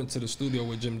I went to the studio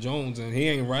with Jim Jones and he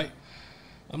ain't right.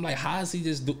 I'm like, how is he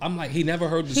just do? I'm like, he never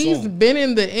heard the song. He's been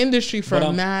in the industry for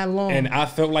mad long, and I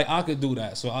felt like I could do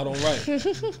that, so I don't write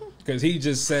because he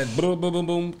just said boom, boom, boom,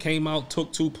 boom, came out,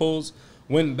 took 2 pulls,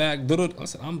 went back. I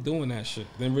said, I'm doing that shit.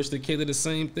 Then Rich the Kid did the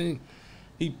same thing.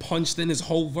 He punched in his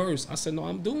whole verse. I said, no,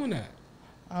 I'm doing that.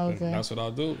 Okay, and that's what I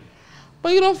do.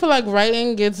 But you don't feel like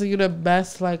writing gives you the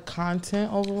best like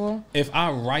content overall? If I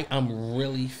write, I'm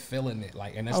really feeling it,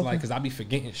 like, and that's like because I be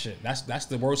forgetting shit. That's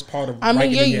the worst part of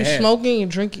writing in your head. Smoking, you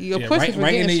drinking, of course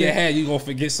writing in your head, you gonna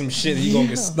forget some shit. And you gonna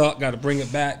get stuck. Got to bring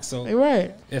it back. So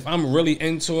if I'm really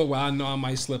into it, where I know I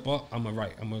might slip up, I'm gonna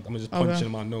write. I'm gonna just punch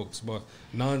in my notes. But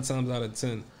 9 times out of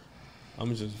 10,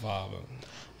 I'm just vibing.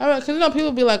 Because you know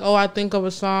people be like, oh, I think of a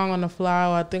song on the fly,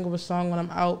 or I think of a song when I'm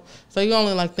out. So you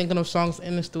only like thinking of songs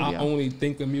in the studio. I only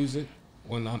think of music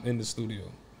when I'm in the studio.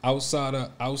 Outside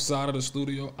of the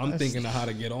studio, I'm thinking of how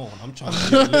to get on. I'm trying to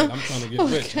get lit. I'm trying to get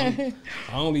rich. I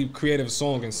only creative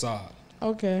song inside.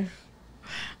 Okay.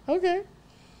 All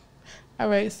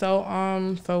right.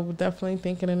 So definitely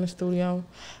thinking in the studio.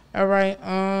 All right.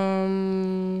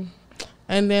 And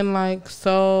then like,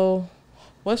 so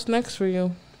what's next for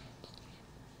you?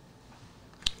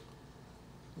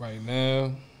 Right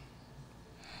now,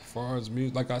 as far as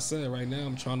music, like I said, right now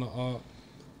I'm trying to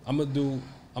I'm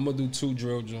gonna do 2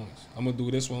 drill joints. I'm gonna do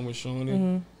this one with Shawnee.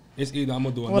 Mm-hmm. It's either I'm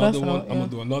gonna do another one. I'm gonna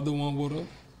do another one with her,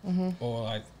 or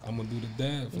like I'm gonna do the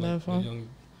dad. For like the young.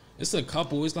 It's a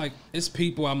couple. It's like it's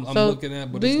people I'm looking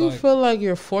at. But do you feel like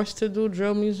you're forced to do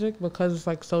drill music because it's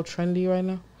like so trendy right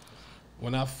now?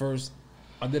 When I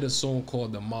did a song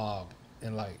called The Mob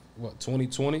in like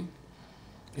 2020.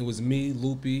 It was me,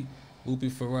 Loopy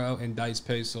Pharrell, and Dice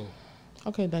Peso.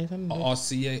 Okay, Dice.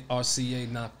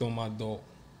 RCA knocked on my door.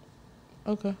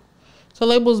 Okay. So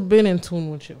label's been in tune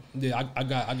with you. Yeah, I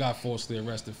got falsely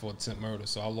arrested for attempt murder,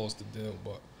 so I lost the deal.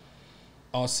 But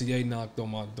RCA knocked on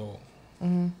my door,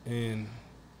 and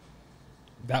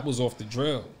that was off the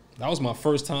drill. That was my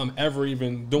first time ever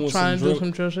even doing some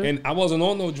drill shit. And I wasn't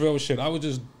on no drill shit. I was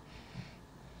just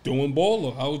doing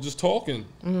baller. I was just talking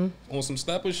on some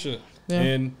stepper shit,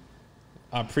 and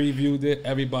I previewed it.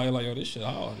 Everybody like, yo, this shit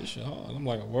hard. I'm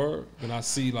like, a word. And I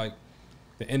see like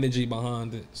the energy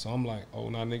behind it. So I'm like, oh,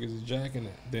 now niggas is jacking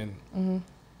it. Then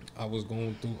I was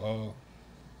going through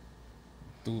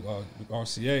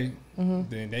RCA.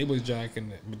 Then they was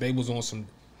jacking it. But they was on some,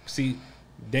 see,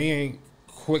 they ain't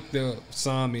quick to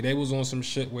sign me. They was on some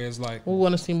shit where it's like, we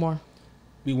want to see more.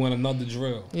 We want another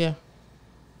drill. Yeah.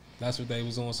 That's what they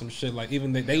was on some shit. Like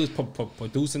even they was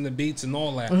producing the beats and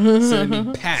all that. Sending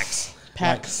me packs.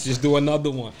 Like, just do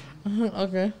another one.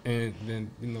 Okay. And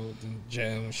then, then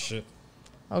jam and shit.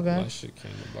 Okay. That shit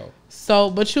came about. So,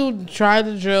 but you tried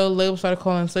the drill, labels started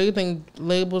calling. So you think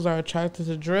labels are attracted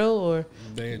to drill, or?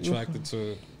 They attracted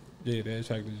to, they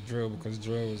attracted to drill because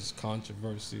drill is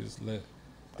controversy, it's lit.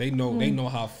 They know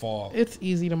how far. It's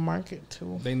easy to market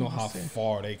too. They know how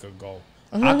far they could go.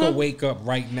 I could wake up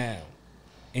right now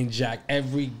and jack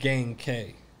every Gang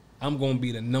K. I'm going to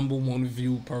be the #1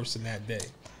 viewed person that day.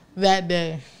 That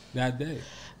day.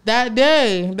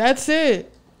 That's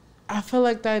it. I feel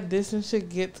like that distance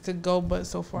shit could go but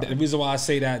so far. The reason why I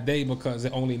say that day because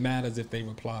it only matters if they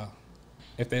reply.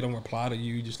 If they don't reply to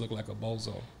you, you just look like a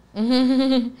bozo.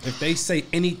 If they say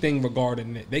anything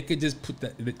regarding it, they could just put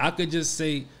that. I could just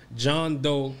say John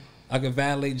Doe. I could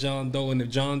validate John Doe, and if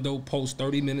John Doe posts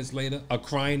 30 minutes later a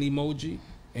crying emoji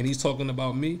and he's talking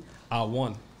about me, I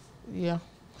won. Yeah.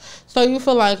 So you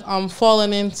feel like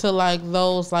falling into like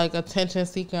those like attention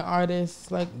seeking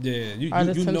artists, like you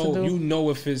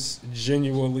know if it's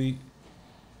genuinely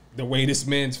the way this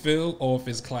man's feel or if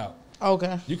it's clout.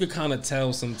 Okay. You could kind of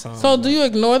tell sometimes. So do you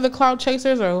ignore the clout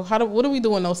chasers, or what do we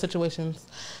do in those situations?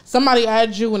 Somebody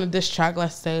adds you in a diss track,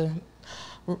 let's say.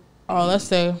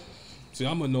 See,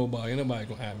 I'm a nobody. Ain't nobody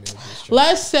gonna add me in a diss track.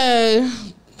 Let's say,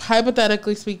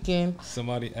 hypothetically speaking,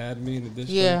 somebody add me in the diss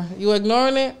track. Yeah, you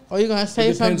ignoring it, or you gonna say something?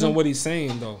 It depends on what he's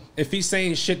saying, though. If he's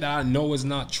saying shit that I know is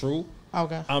not true,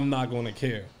 okay, I'm not gonna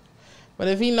care. But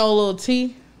if he know a little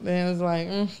T, then it's like,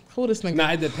 who this nigga?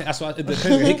 Nah, it depends. That's why it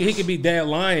depends. he could be dead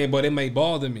lying, but it may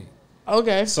bother me.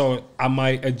 Okay. So I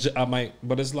might,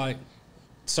 but it's like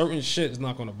certain shit is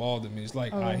not gonna bother me. It's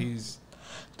like he's.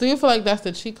 Do you feel like that's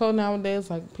the cheat code nowadays?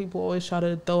 Like people always try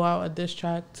to throw out a diss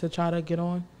track to try to get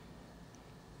on.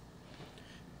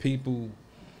 People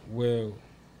will.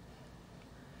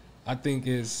 I think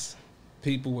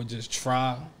people would just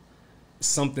try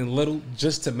something little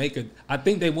just to make it. I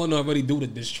think they want to already do the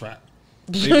diss track.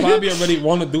 They probably already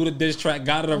want to do the diss track,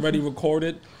 got it already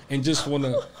recorded, and just want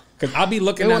to. Because I be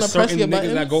looking at certain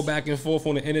niggas that go back and forth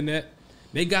on the internet.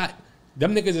 They got.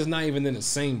 Them niggas is not even in the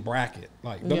same bracket.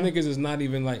 Like, them niggas is not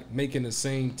even, like, making the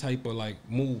same type of, like,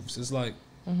 moves. It's like.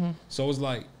 So it's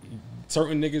like,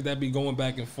 certain niggas that be going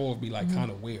back and forth be, like, kind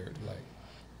of weird.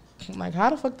 Like, how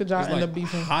the fuck did y'all end up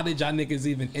beefing? How did y'all niggas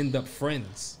even end up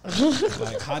friends?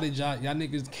 Like, how did y'all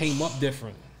niggas came up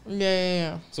different?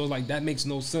 Yeah. So it's like that makes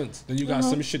no sense. Then you got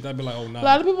some shit that be like, oh nah. A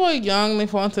lot of people are young, they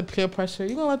fall into peer pressure.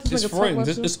 You gonna let this nigga talk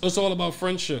about you? It's all about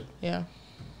friendship. Yeah.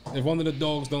 If one of the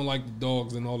dogs don't like the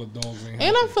dogs, then all the dogs ain't happy.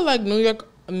 And I feel like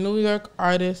New York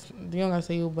artists, you don't gotta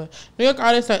say you, but New York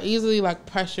artists are easily like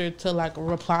pressured to like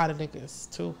reply to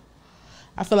niggas too.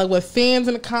 I feel like with fans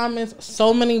in the comments,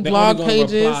 so many blog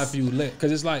pages. Reply if you lit,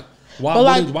 because it's like, why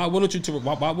wouldn't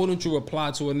you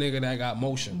reply to a nigga that got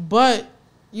motion? But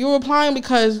You're replying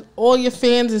because all your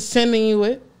fans is sending you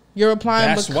it. You're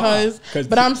replying because,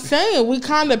 but I'm saying we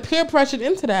kind of peer pressured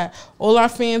into that. All our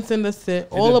fans send us it.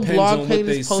 All the blog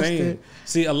pages posted.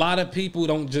 See, a lot of people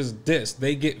don't just diss;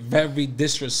 they get very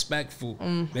disrespectful.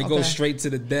 They go straight to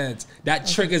the deads. That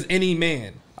triggers any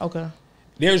man. Okay.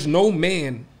 There's no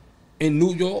man in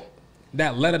New York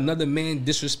that let another man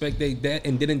disrespect their dad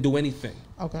and didn't do anything.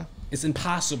 Okay. It's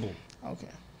impossible. Okay.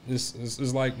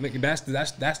 It's like that's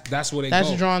where they go.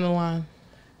 That's drawing the line.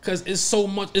 Cause it's so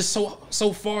much, it's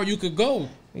so far you could go.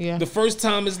 Yeah. The first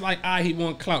time it's like, he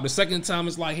want clout. The second time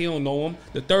it's like he don't know him.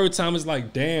 The third time it's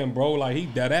like, damn, bro, like he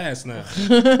dead ass now.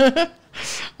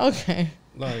 Okay.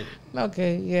 Like.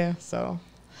 Okay, yeah. So,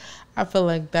 I feel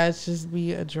like that's just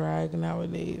be a drag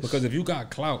nowadays. Because if you got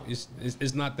clout,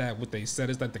 it's not that what they said.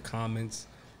 It's like the comments.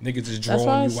 Niggas is drawing you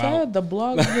out. That's why I said out. The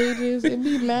blog pages, it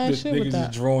be mad shit with that. Niggas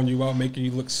is drawing you out, making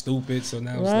you look stupid. So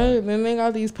now it's like, then they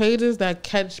got these pages that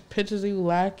catch pictures of you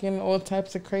lacking, all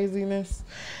types of craziness.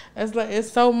 It's like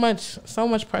it's so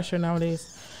much pressure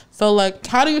nowadays. So like,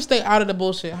 how do you stay out of the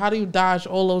bullshit? How do you dodge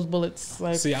all those bullets?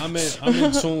 Like, see, I'm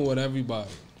in tune with everybody.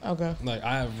 Okay. Like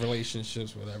I have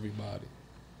relationships with everybody.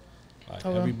 Like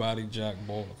everybody Jack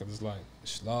Balla, because it's like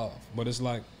it's love, but it's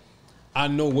like I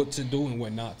know what to do and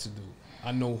what not to do.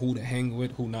 I know who to hang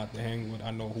with, who not to hang with. I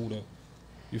know who to,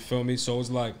 you feel me? So it's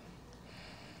like,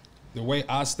 the way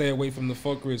I stay away from the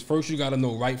fucker is, first you got to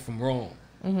know right from wrong.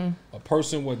 A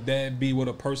person would dad be with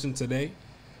a person today,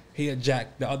 he'll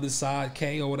jack the other side,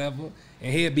 K or whatever,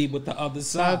 and he'll be with the other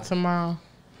side tomorrow.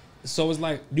 So it's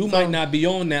like, you might not be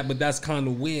on that, but that's kind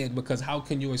of weird, because how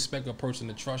can you expect a person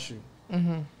to trust you?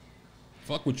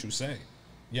 Fuck what you say.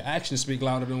 Your actions speak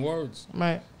louder than words.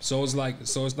 Right. So it's like,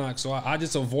 so I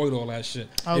just avoid all that shit.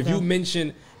 Okay. If you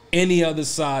mention any other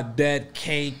side, dead,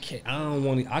 K, I don't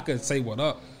want to, I could say what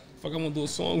up. Fuck, I'm gonna do a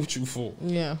song with you for.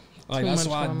 Yeah. Like, that's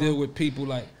why I deal with people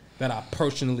like that I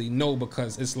personally know,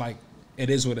 because it's like, it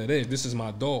is what it is. This is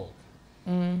my dog.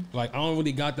 Like, I don't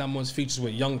really got that much features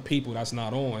with young people that's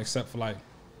not on, except for like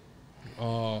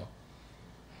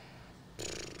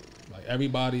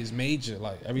everybody's major.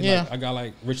 Like like, I got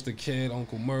like Rich the Kid,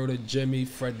 Uncle Murder, Jimmy,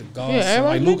 Fred the God. Yeah,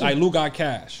 like Luke got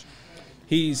cash.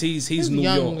 He's New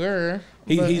York.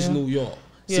 He's New York.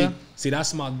 Yeah. See,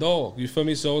 that's my dog. You feel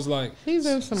me? So it's like he's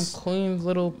in some Queens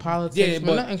little politics,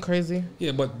 but nothing crazy.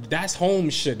 Yeah, but that's home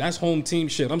shit. That's home team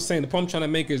shit. I'm saying the point I'm trying to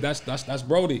make is that's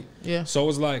Brody. Yeah. So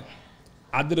it's like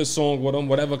I did a song with him.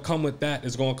 Whatever come with that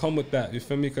is gonna come with that. You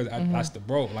feel me? Because that's the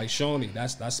bro. Like Shawnee,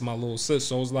 that's my little sis.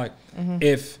 So it's like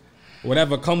if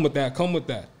whatever come with that, come with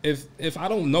that. If I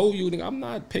don't know you, nigga, I'm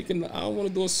not picking. I don't want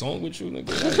to do a song with you, nigga.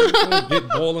 Like, you don't get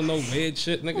balling no weird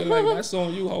shit, nigga. Like, that's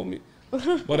on you, homie.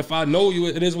 But if I know you,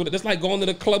 it is what it's like going to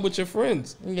the club with your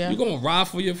friends. Yeah, you're gonna ride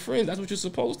for your friends. That's what you're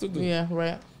supposed to do. Yeah,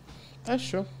 right. That's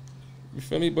true. You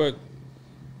feel me? But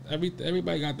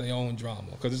everybody got their own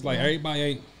drama, because it's like everybody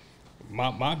ain't.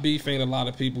 My beef ain't a lot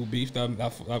of people beef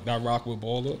that rock with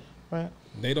Balla. Right.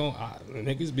 They don't.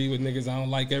 Niggas be with niggas I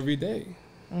don't like every day.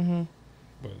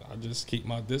 But I just keep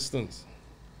my distance.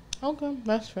 Okay,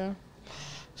 that's fair.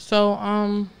 So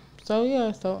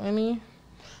yeah. So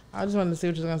I just wanted to see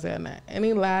what you was gonna say on that.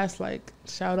 Any last like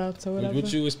shout outs or whatever?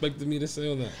 What you expected me to say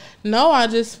on that? No, I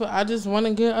just want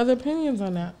to get other opinions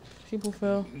on that. People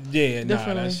feel differently.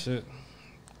 Nah, that shit.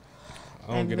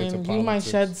 I don't get into politics. You might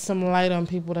shed some light on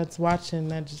people that's watching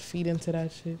that just feed into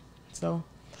that shit. So,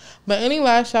 but any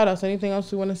last shout outs? Anything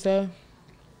else you want to say?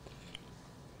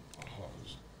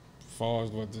 As far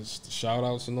as what the shout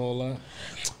outs and all that.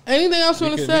 Anything else you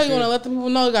want to say? You want to let the people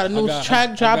know you got a new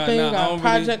track dropping, you got a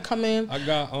project coming. I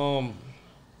got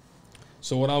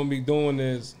so what I'm gonna be doing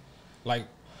is like,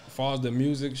 as far as the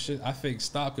music shit, I fake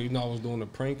stop, because I was doing the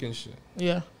prank and shit.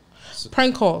 Yeah. So,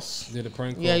 prank calls. Yeah, the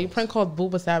prank calls. Yeah, you prank called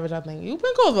Booba Savage, I think. You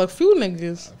prank called like a few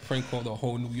niggas. I prank called the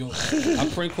whole New York. I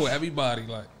prank called everybody,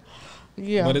 like.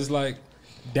 Yeah. But it's like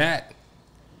that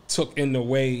took in the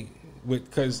way with,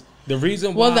 because the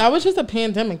reason why. Well, that was just a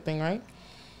pandemic thing, right?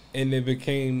 And it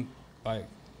became like,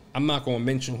 I'm not gonna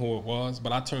mention who it was,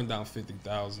 but I turned down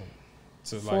 $50,000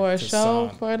 for a show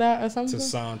for that or something, to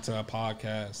sign to a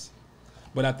podcast.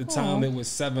 But at the time, it was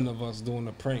 7 of us doing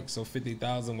the prank, so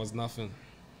 $50,000 was nothing.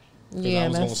 Yeah, I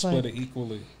was gonna split it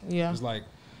equally. Yeah, it was like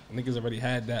niggas already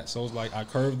had that, so it was like I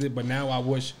curved it. But now I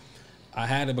wish I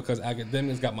had it, because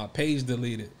academics got my page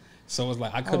deleted, so it's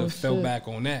like I could have fell back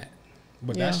on that.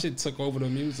 But that shit took over the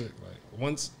music. Like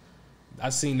once I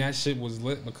seen that shit was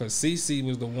lit, because CC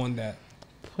was the one that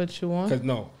put you on. Cause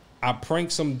I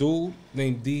pranked some dude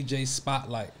named DJ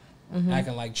Spotlight,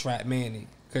 acting like Trap Manny,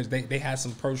 because they had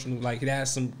some personal, like, he had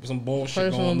some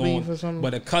bullshit going on.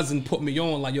 But a cousin put me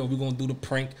on, like, yo, we're going to do the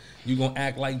prank. You going to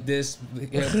act like this.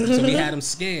 So we had him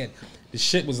scared. The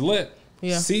shit was lit.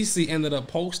 Yeah. Cece ended up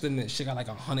posting it. She got like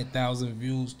 100,000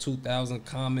 views, 2,000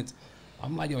 comments.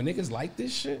 I'm like, yo, niggas like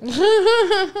this shit?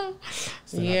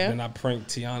 Then I pranked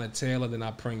Tiana Taylor, then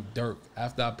I pranked Dirk.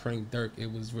 After I pranked Dirk,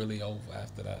 it was really over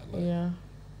after that. Like, yeah.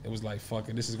 It was like, fuck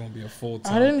it, this is going to be a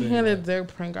full-time thing. I didn't hear the Dirk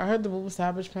prank. I heard the Booba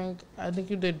Savage prank. I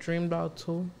think you did Dreamed Out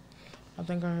too. I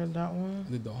think I heard that one.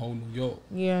 I did the whole New York.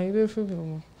 Yeah, you did a few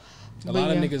people. A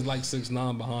lot of niggas like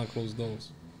 6ix9ine behind closed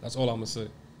doors. That's all I'm going to say.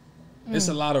 It's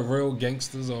a lot of real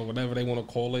gangsters or whatever they want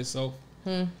to call themselves.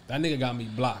 That nigga got me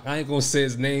blocked. I ain't going to say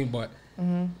his name, but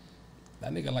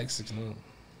that nigga like 6ix9ine.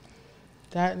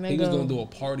 That nigga. He was going to do a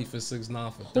party for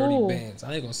 6ix9ine for 30 bands.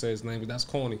 I ain't going to say his name, but that's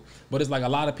corny. But it's like a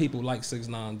lot of people like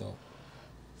 6ix9ine, though.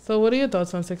 So what are your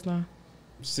thoughts on 6ix9ine?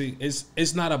 See,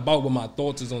 it's not about what my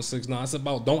thoughts is on 6ix9ine. It's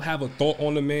about don't have a thought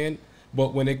on the man,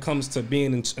 but when it comes to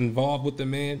being involved with the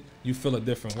man, you feel a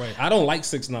different way. I don't like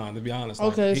 6ix9ine, to be honest.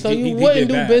 Okay, like, so you wouldn't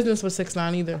do business with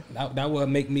 6ix9ine either. That would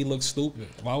make me look stupid.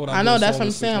 Why would I? I know, that's what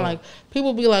I'm saying. Like,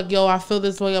 people be like, yo, I feel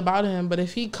this way about him, but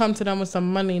if he come to them with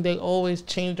some money, they always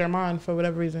change their mind for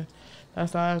whatever reason.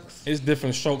 That's facts. It's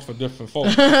different strokes for different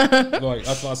folks. Like,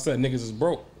 that's why I said niggas is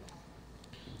broke.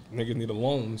 Niggas need a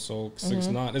loan. So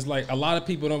 6ix9ine, it's like a lot of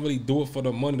people don't really do it for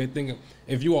the money. They think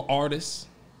if you're an artist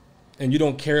and you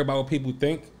don't care about what people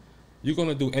think, you're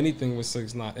gonna do anything with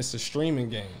 6ix9ine. It's a streaming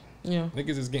game. Yeah,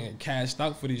 niggas is getting cashed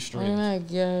out for these streams.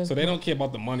 So they don't care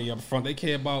about the money up front. They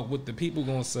care about what the people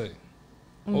gonna say.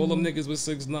 All them niggas with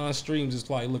 6ix9ine streams is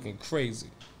probably looking crazy.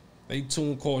 They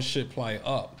tune call shit probably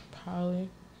up. Probably.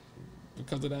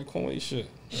 Because of that corny shit.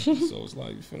 So it's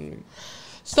like, you feel me?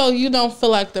 So you don't feel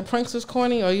like the pranks was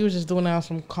corny, or you was just doing that on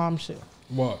some calm shit?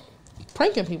 What?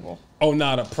 Pranking people. Oh,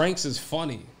 nah, the pranks is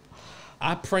funny.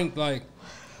 I pranked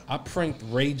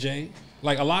Ray J.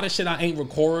 Like, a lot of shit I ain't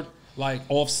record, like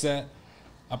Offset,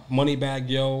 Moneybag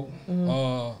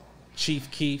Yo, Chief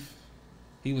Keef.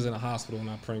 He was in a hospital when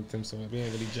I pranked him, so we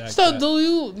ain't really jacked So that. do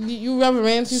you ever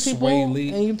ran to people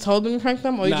and you told them to prank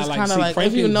them? Or you just kind of like,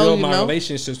 if you know, build you my know?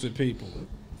 relationships with people.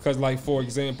 Because, like, for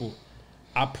example,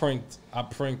 I pranked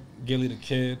Gilly the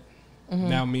Kid.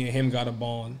 Now me and him got a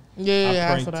bond.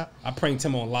 Yeah, I saw that. I pranked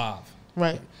him on live.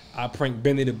 Right. I pranked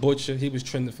Benny the Butcher. He was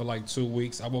trending for like 2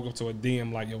 weeks. I woke up to a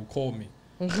DM like, yo, call me.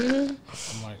 I'm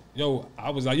like, yo, I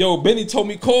was like, yo, Benny told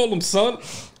me call him, son.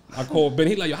 I called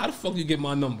Benny. He like, yo, how the fuck you get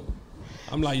my number?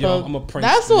 I'm like, yo, I'm a prank.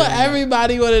 That's what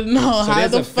everybody want to know. So how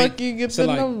the fuck you get the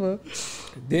number?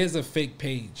 There's a fake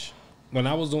page. When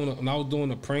I was doing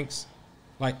the pranks,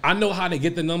 like, I know how to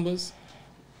get the numbers.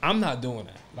 I'm not doing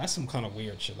that. That's some kind of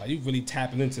weird shit. Like, you really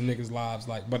tapping into niggas' lives.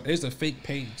 Like, but there's a fake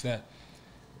page that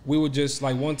we were just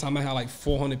like, one time I had like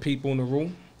 400 people in the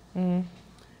room,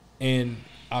 and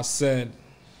I said,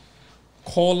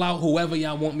 call out whoever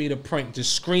y'all want me to prank.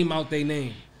 Just scream out their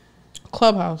name.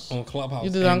 Clubhouse. On Clubhouse. You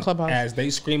did it on Clubhouse. As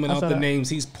they screaming out the names,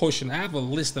 he's pushing. I have a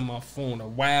list on my phone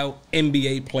of wild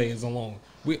NBA players alone.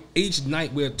 Each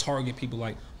night we'll target people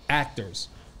like actors,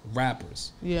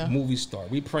 rappers, movie star.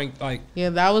 We pranked like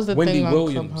that was the Wendy thing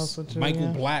Williams, on Michael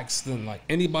Blackston, like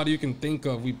anybody you can think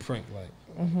of. We pranked like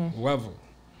whoever.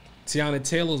 Tiana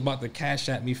Taylor was about to cash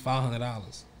at me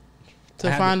 $500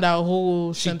 to find out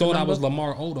who. She thought I was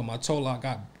Lamar Odom. I told her I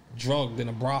got drugged in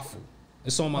a brothel.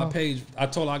 It's on my page. I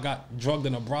told her I got drugged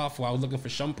in a brothel. I was looking for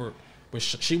Shumpert, but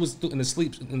she was in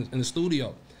the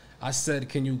studio. I said,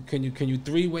 "Can you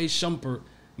 3-way Shumpert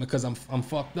because I'm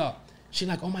fucked up." She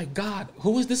like, "Oh my God,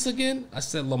 who is this again?" I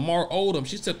said, "Lamar Odom."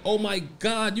 She said, "Oh my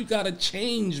God, you gotta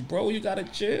change, bro. You gotta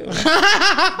chill."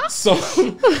 So,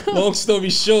 long story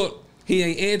short, he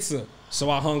ain't answer. So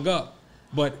I hung up.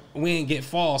 But we ain't get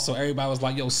far, so everybody was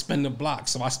like, yo, spin the block.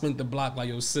 So I spent the block like,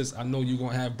 yo, sis, I know you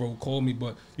gonna have bro call me,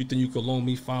 but you think you could loan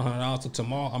me $500 till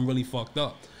tomorrow? I'm really fucked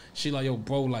up. She like, yo,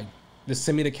 bro, like, just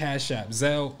send me the Cash App.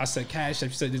 Zelle, I said Cash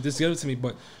App. She said, just give it to me.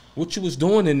 But what you was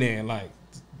doing in there? Like,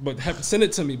 but send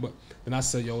it to me. But then I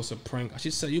said, yo, it's a prank.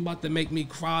 She said, you about to make me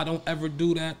cry. Don't ever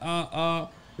do that.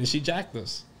 Then she jacked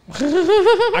us.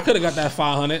 I could have got that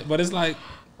 500, but it's like,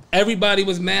 everybody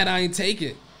was mad I ain't take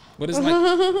it. But it's like,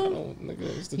 nigga,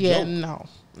 it's the joke.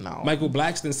 No. Michael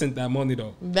Blackston sent that money,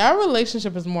 though. That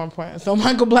relationship is more important. So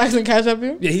Michael Blackston cash up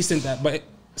you? Yeah, he sent that. But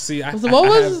see, what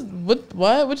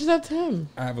you said to him?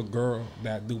 I have a girl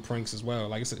that do pranks as well.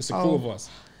 Like, it's a crew of us.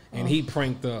 And he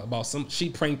pranked she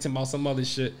pranked him about some other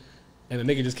shit. And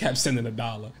the nigga just kept sending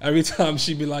 $1. Every time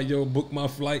she be like, yo, book my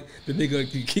flight, the nigga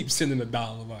keep sending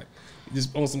 $1. Like,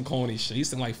 just on some corny shit. He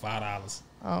sent like $5.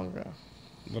 Oh, God.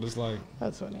 But it's like,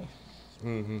 that's funny.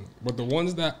 But the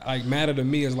ones that like matter to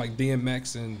me is like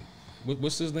DMX and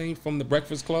what's his name from the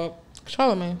Breakfast Club?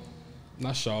 Charlamagne.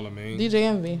 Not Charlamagne. DJ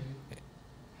Envy.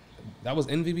 That was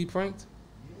Envy be pranked?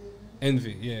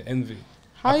 Envy, yeah, Envy.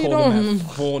 How you called him doing?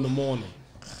 at 4 in the morning.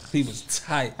 He was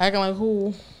tight. Acting like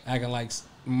who? Acting like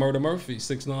Murder Murphy,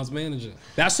 6ix9ine's manager.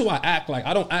 That's who I act like.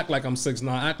 I don't act like I'm 6ix9ine.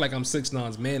 I act like I'm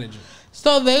 6ix9ine's manager.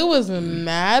 So they was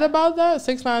mad about that?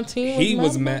 6ix9ine team was He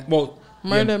was mad. Well,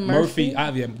 Murder Murphy?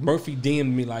 Murphy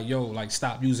DM'd me like, yo, like,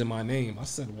 stop using my name. I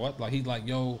said, what? Like, he's like,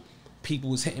 yo,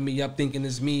 people was hitting me up thinking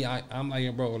it's me. I'm like,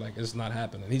 yo, bro, like, it's not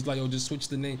happening. He's like, yo, just switch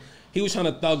the name. He was trying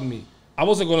to thug me. I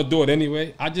wasn't going to do it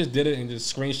anyway. I just did it and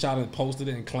just screenshot and posted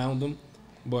it and clowned him.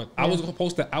 But I was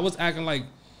supposed to, I was acting like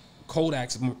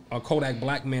Kodak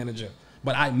Black manager.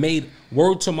 But I made,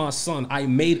 word to my son, I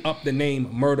made up the name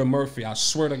Murder Murphy. I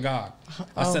swear to God.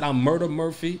 I said, I'm Murder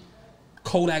Murphy,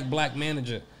 Kodak Black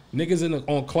manager. Niggas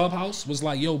on Clubhouse was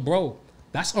like, yo, bro,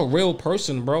 that's a real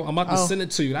person, bro. I'm about to send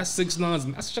it to you. That's 6ix9ine's.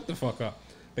 I said, shut the fuck up.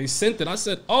 They sent it. I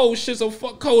said, oh, shit, so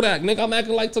fuck Kodak. Nigga, I'm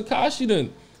acting like Tekashi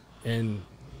then. And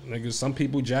niggas, some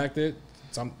people jacked it.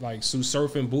 Some like Sue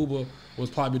Surf and Booba was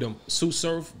probably the Sue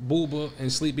Surf, Booba,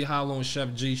 and Sleepy Hollow and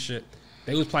Chef G shit.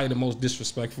 They was probably the most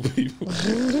disrespectful people.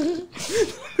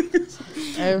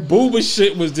 Booba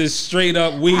shit was just straight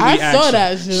up wee action. I saw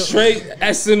that shit. Straight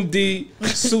SMD.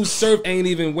 Sue Surf ain't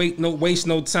even waste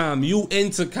no time. You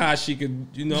and Tekashi could,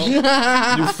 you know,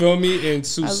 you feel me? And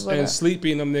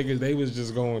Sleepy and them niggas, they was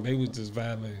just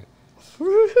violating.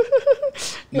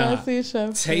 Nah,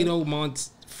 Tato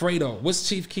Fredo. What's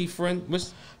Chief Keef friend?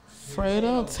 What's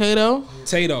Fredo?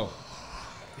 Tato.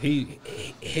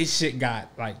 His shit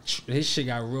got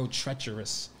real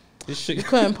treacherous. His shit. You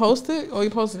couldn't post it, or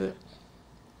you posted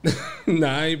it?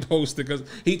 Nah, I ain't posted because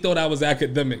he thought I was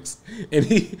academics, and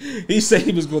he said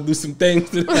he was gonna do some things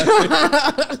to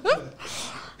that.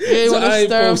 Yeah, so I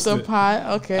stir up the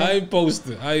pot. Okay. I ain't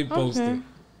posted. Okay.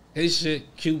 His shit,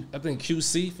 I think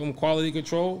QC from Quality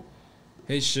Control.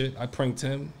 His shit, I pranked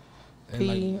him.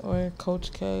 P or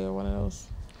Coach K or one of those.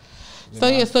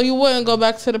 So so you wouldn't go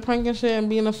back to the pranking shit and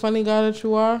being a funny guy that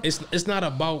you are? It's not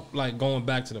about like going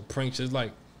back to the prank shit. It's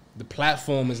like the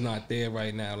platform is not there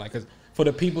right now. Like, 'cause for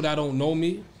the people that don't know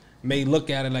me, may look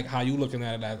at it like how you looking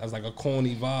at it as like a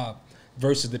corny vibe,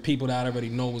 versus the people that already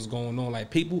know what's going on. Like,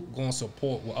 people gonna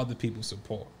support what other people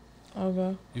support.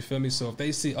 Okay. You feel me? So if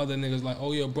they see other niggas like,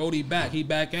 oh, yo, Brody back, he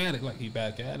back at it. Like,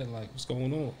 what's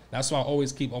going on? That's why I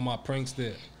always keep all my pranks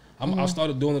there. I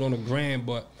started doing it on the gram,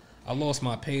 but I lost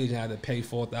my page and I had to pay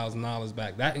 $4,000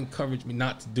 back. That encouraged me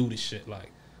not to do this shit. Like,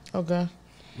 okay.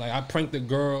 Like, I pranked the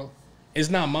girl.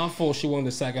 It's not my fault she wanted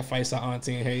to sacrifice her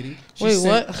auntie in Haiti.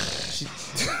 What?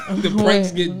 The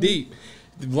pranks get deep.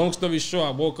 Long story short,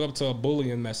 I woke up to a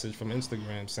bullying message from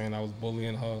Instagram saying I was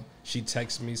bullying her. She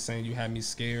texted me saying you had me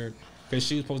scared because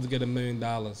she was supposed to get $1 million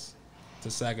to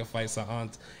sacrifice her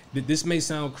aunt. This may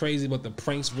sound crazy, but the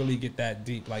pranks really get that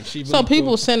deep. Like, she. Really so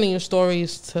people sending you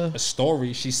stories to a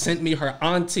story. She sent me her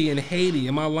auntie in Haiti.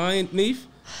 Am I lying, Neef?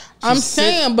 I'm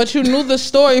saying, but you knew the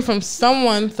story from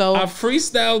someone, so I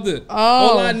freestyled it. Oh.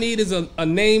 All I need is a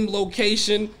name,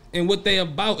 location, and what they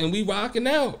about, and we rocking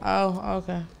out. Oh,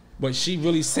 okay. But she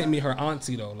really sent me her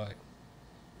auntie though, like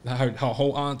her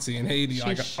whole auntie in Haiti,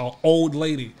 like an old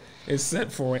lady. It's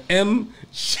set for it.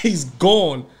 She's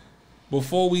gone.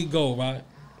 Before we go, right?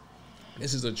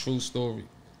 This is a true story.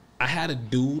 I had a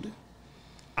dude.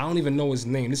 I don't even know his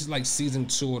name. This is like season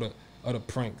 2 of the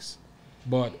pranks,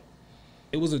 but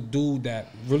it was a dude that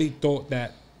really thought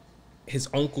that his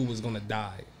uncle was gonna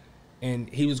die, and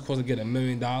he was supposed to get $1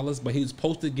 million, but he was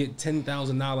supposed to get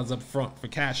 $10,000 up front for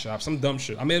cash out, some dumb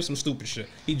shit. I may have some stupid shit.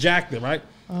 He jacked it, right?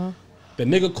 The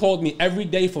nigga called me every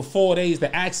day for 4 days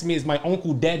to ask me, is my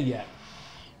uncle dead yet?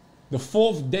 The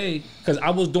 4th day, because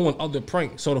I was doing other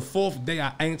pranks, so the 4th day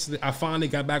I answered it. I finally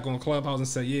got back on Clubhouse and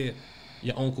said, yeah,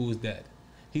 your uncle is dead.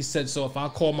 He said, so if I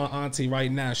call my auntie right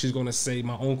now, she's going to say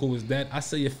my uncle is dead. I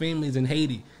say, your family's in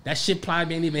Haiti. That shit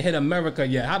probably ain't even hit America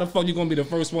yet. How the fuck you going to be the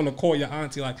first one to call your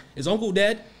auntie like, is uncle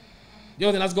dead? You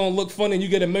don't think that's going to look funny and you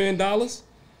get $1 million?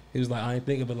 He was like, I ain't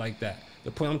think of it like that.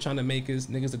 The point I'm trying to make is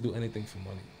niggas that do anything for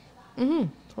money.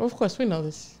 Well, of course, we know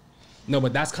this. No,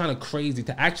 but that's kind of crazy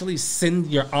to actually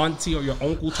send your auntie or your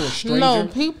uncle to a stranger. No,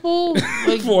 people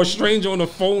like, for a stranger on the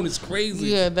phone is crazy.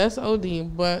 Yeah, that's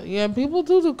OD. But yeah, people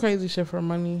do crazy shit for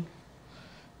money.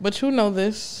 But you know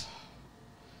this.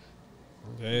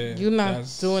 Yeah, you're not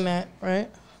doing that,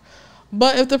 right?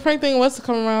 But if the prank thing was to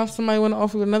come around, somebody want to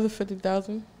offer you another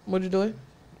 $50,000, would you do it?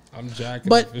 I'm jacking.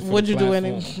 But it would you do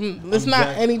anything? It's not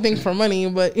anything for money,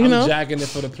 but you know, jacking it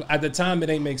for the. At the time, it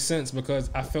ain't make sense because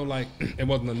I felt like it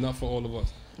wasn't enough for all of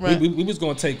us. Right. We was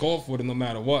gonna take off with it no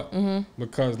matter what,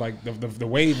 because like the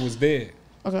wave was there.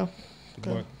 Okay.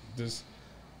 But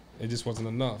it just wasn't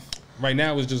enough. Right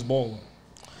now, it's just Balla.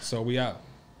 So we out.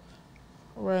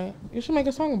 Right. You should make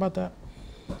a song about that.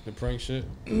 The prank shit.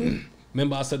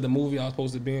 Remember I said the movie I was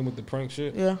supposed to be in with the prank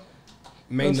shit? Yeah.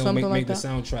 Make the like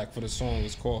soundtrack for the song.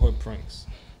 It's called Hood Pranks.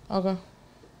 Okay.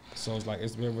 So it's like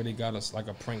it's already got us like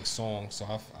a prank song. So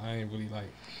I ain't really like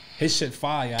his shit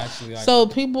fire actually. Like, so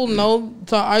people know.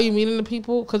 So are you meeting the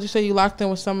people? Because you say you locked in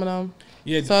with some of them.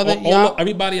 Yeah. So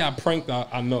everybody I pranked,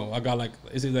 I know. I got like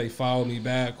is it they follow me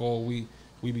back or we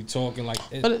be talking like.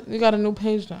 But you got a new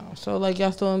page now, so like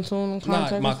y'all still in tune and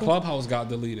contact. My Clubhouse got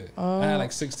deleted. I had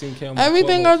like 16K.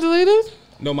 Everything got deleted.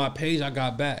 No, my page I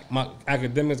got back. My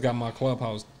academics got my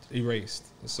Clubhouse erased.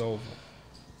 It's over.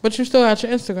 But you still got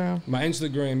your Instagram. My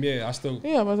Instagram, yeah, I still.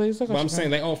 Yeah, but I'm saying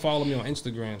they all follow me on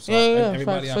Instagram. So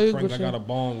everybody I pranked, I got a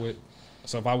bond with.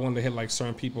 So if I wanted to hit like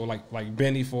certain people, like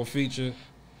Benny for a feature,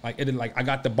 like it like I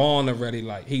got the bond already.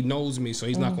 Like he knows me, so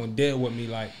he's not gonna deal with me.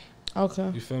 Like, okay,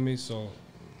 you feel me?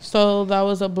 So that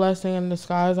was a blessing in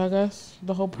disguise, I guess.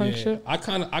 The whole prank shit. I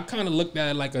kind of looked at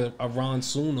it like a Ron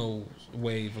Suno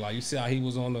wave. Like you see how he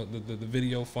was on the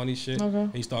video funny shit. Okay.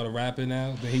 He started rapping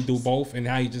now. Then he do both, and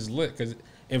how he just lit. Because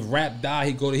if rap die,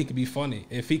 he could be funny.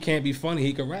 If he can't be funny,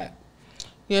 he could rap.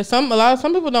 Yeah, some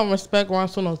people don't respect Ron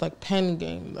Suno's like pen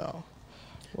game though.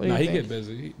 Nah, he get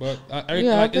busy. But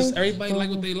everybody like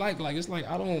what they like. Like it's like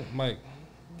I don't like.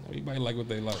 Everybody like what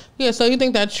they like. Yeah, so you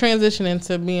think that transition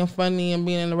into being funny and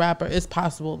being a rapper is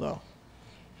possible though?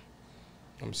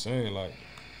 I'm saying like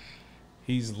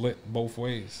he's lit both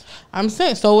ways. I'm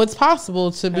saying so it's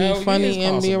possible to be funny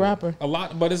and be a rapper. A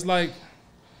lot, but it's like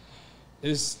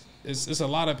it's a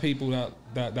lot of people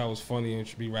that was funny and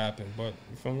should be rapping. But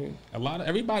you feel me?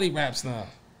 Everybody raps now.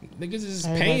 Niggas is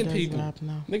paying people.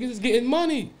 Niggas is getting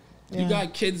money. Yeah. You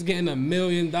got kids getting $1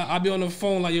 million. I be on the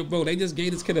phone like, yo, bro, they just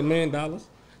gave this kid $1 million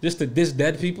just to diss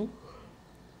dead people.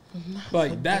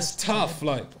 Like that's tough.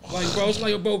 Like bro, it's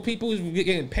like, yo, bro, people is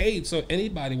getting paid, so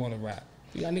anybody want to rap.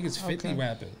 You got niggas 50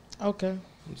 rapping. Okay.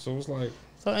 So it's like.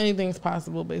 So anything's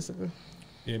possible, basically.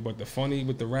 Yeah, but the funny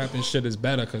with the rapping shit is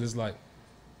better because it's like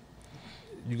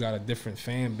you got a different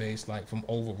fan base, like from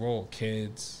overall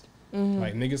kids.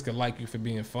 Like niggas could like you for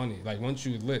being funny. Like once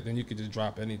you lit, then you could just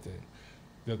drop anything.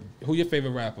 Who your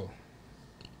favorite rapper?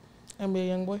 NBA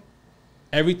Youngboy.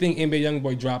 Everything NBA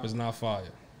Youngboy drop is not fire.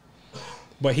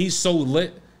 But he's so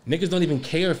lit, niggas don't even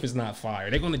care if it's not fire.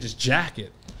 They're gonna just jack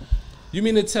it. You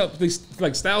mean to tell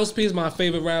like Styles P is my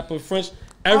favorite rapper, French?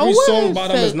 Every song by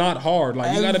them is not hard.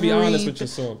 Like you gotta be honest with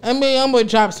yourself. NBA Youngboy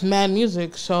drops mad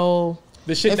music, so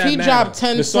the shit if he dropped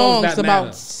 10 songs,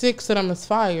 about 6 of them is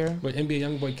fire. But NBA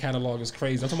Youngboy catalog is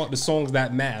crazy. I'm talking about the songs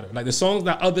that matter, like the songs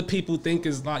that other people think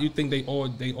is like you think they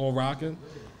all rocking.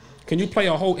 Can you play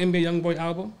a whole NBA Youngboy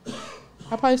album?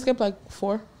 I probably skip like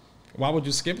 4. Why would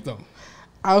you skip them?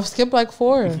 I'll skip like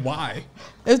 4. Why?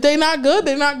 If they not good,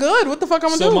 they're not good. What the fuck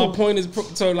I'm gonna do? So my point is,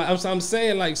 so like I'm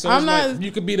saying, like, so it's like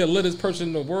you could be the littest person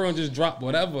in the world and just drop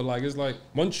whatever. Like it's like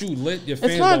once you lit, your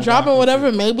fans. It's not dropping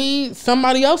whatever. Maybe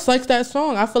somebody else likes that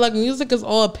song. I feel like music is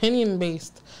all opinion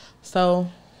based. So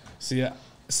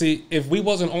See, if we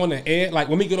wasn't on the air, like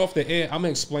when we get off the air, I'm gonna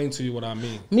explain to you what I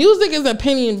mean. Music is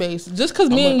opinion based. Just because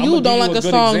me and you don't like a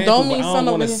song, don't mean I don't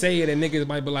want to say it, and niggas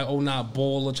might be like, "Oh, nah,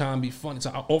 Balla trying to be funny." So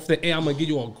off the air, I'm gonna give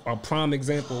you a prime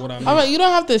example of what I mean. All right, you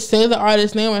don't have to say the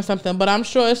artist's name or something, but I'm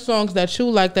sure it's songs that you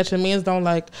like that your mans don't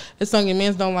like. It's songs your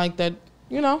mans don't like that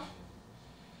you know.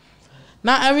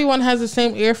 Not everyone has the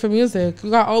same ear for music. You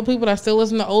got old people that still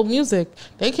listen to old music.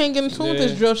 They can't get in tune with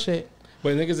this drill shit.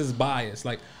 But niggas is biased.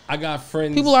 Like I got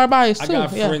friends. People are biased too. I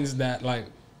got friends that like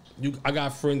you. I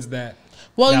got friends that.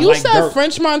 Well, you like said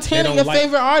French Montana your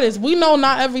favorite artist. We know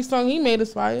not every song he made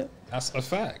is fire. That's a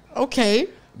fact. Okay.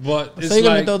 But it's so you're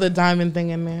gonna throw the diamond thing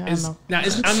in there? I know. Now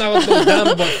I'm not gonna throw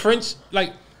diamond, but French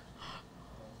like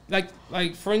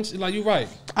French. Like you're right.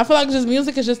 I feel like just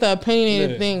music is just an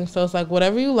opinionated thing. So it's like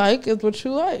whatever you like is what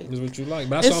you like. Is what you like.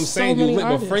 But that's what I'm saying. You lit,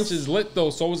 but French is lit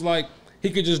though. So it's like. He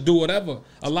could just do whatever.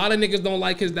 A lot of niggas don't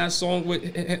like that song with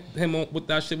him with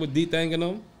that shit with D-Thang and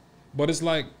them. But it's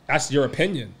like, that's your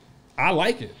opinion. I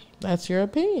like it. That's your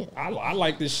opinion. I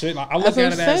like this shit. I look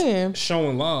at it as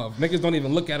showing love. Niggas don't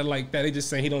even look at it like that. They just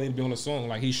say he don't even be on the song.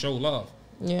 Like he show love.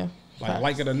 Yeah.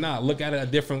 Like it or not. Look at it a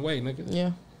different way, nigga.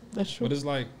 Yeah, that's true. But it's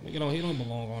like, he don't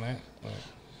belong on that.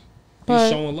 Like,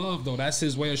 he's showing love though. That's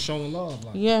his way of showing love.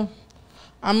 Like. Yeah.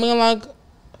 I mean like,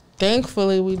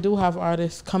 thankfully, we do have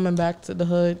artists coming back to the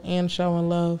hood and showing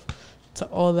love to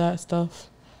all that stuff.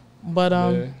 But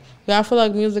yeah, I feel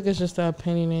like music is just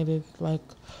opinionated. Like,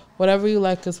 whatever you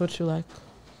like is what you like.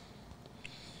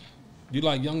 You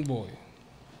like Young Boy.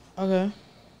 Okay.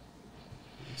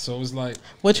 So it's like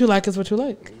what you like is what you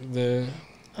like.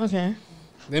 Okay.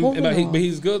 But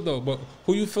he's good though. But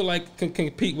who you feel like can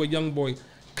compete with Young Boy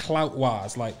clout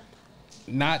wise? Like,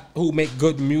 not who make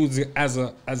good music as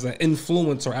an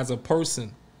influencer, as a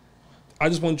person. I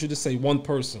just want you to say one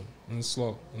person and it's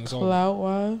slow. And it's clout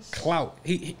wise. Clout.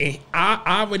 I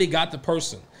already got the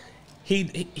person.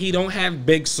 He don't have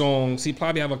big songs. He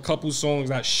probably have a couple songs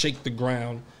that shake the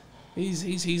ground. He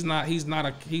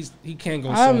can't go.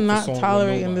 I'm not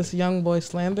tolerating this Young Boy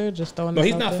slander. Just throwing. No,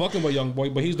 he's not fucking with Young Boy,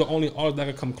 but he's the only artist that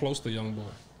can come close to Young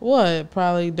Boy. What?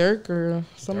 Probably Dirk or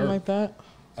something like that.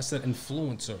 I said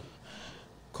influencer.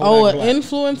 Kodak Black.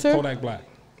 Influencer. Kodak Black.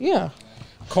 Yeah.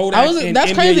 Kodak.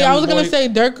 That's crazy. I was gonna say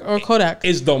Dirk or Kodak.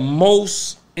 Is the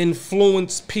most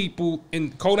influenced people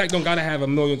in Kodak. Don't gotta have a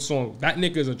million songs. That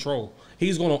nigga is a troll.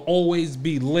 He's gonna always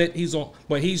be lit.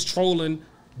 But he's trolling.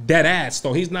 Dead ass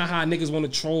though. He's not how niggas want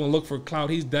to troll and look for clout.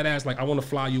 He's dead ass like I want to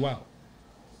fly you out.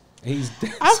 He's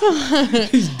dead.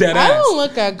 He's dead ass. I don't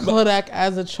look at Kodak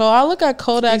as a troll. I look at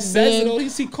Kodak. He says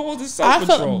it. He calls himself a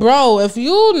troll. Bro, if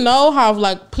you know how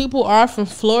like people are from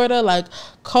Florida, like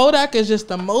Kodak is just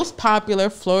the most popular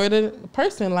Florida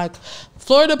person. Like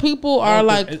Florida people are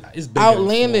like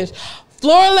outlandish.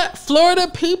 Florida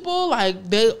people like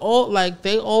they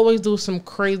always do some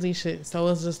crazy shit. So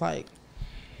it's just like.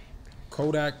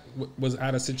 Kodak was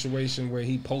at a situation where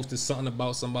he posted something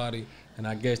about somebody, and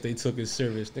I guess they took it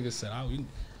serious. Nigga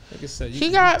said, you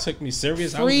took me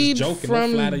serious. I was just joking.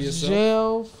 Don't flatter yourself.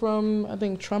 Jail from I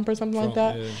think Trump or something like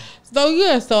that.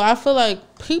 Yeah. So I feel like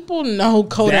people know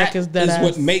Kodak is dead ass. That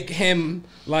is what make him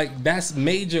like that's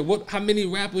major. How many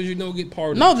rappers you know get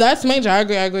pardoned? No, that's major. I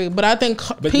agree. But I think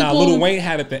Lil Wayne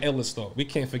had it the illest though. We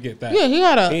can't forget that. Yeah, he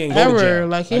had an error.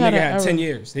 Like he had 10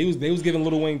 years. They was giving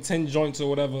Lil Wayne 10 joints or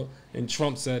whatever, and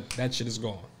Trump said that shit is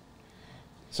gone.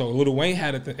 So Lil Wayne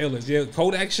had it the illest. Yeah,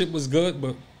 Kodak shit was good,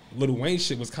 but Lil Wayne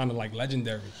shit was kind of like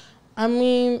legendary. I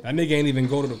mean, that nigga ain't even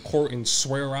go to the court and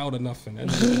swear out or nothing. That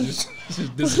nigga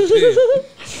just disappeared.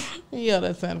 Yeah,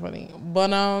 that's not funny. But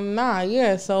nah,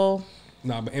 yeah. So.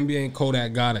 Nah, but NBA and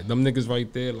Kodak got it. Them niggas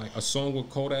right there, like a song with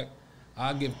Kodak,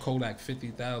 I'll give Kodak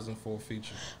 50,000 for a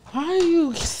feature. Why are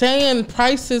you saying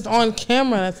prices on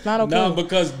camera? That's not okay. No,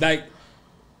 because like,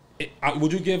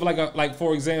 would you give like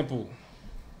for example,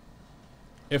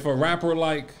 if a rapper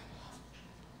like,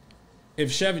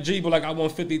 if Chef G but like I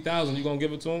want 50,000, you gonna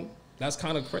give it to him? That's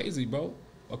kind of crazy, bro.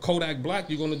 A Kodak Black,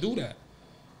 you gonna do that?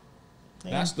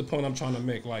 Yeah. That's the point I'm trying to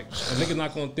make. Like, a nigga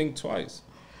not gonna think twice.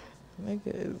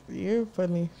 Nigga, you're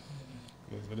funny.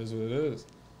 It is what it is.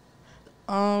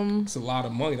 It's a lot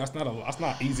of money. That's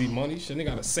not easy money. Shit, they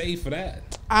gotta save for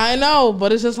that. I know,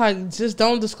 but it's just like just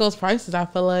don't disclose prices. I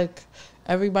feel like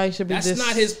everybody should be. That's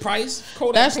not his price.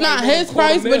 Kodak that's not his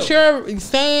price, but you're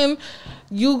saying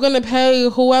you gonna pay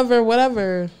whoever,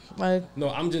 whatever. Like no,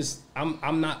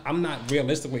 I'm not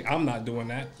realistically. I'm not doing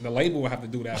that. The label will have to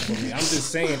do that for me. I'm just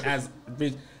saying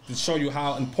to show you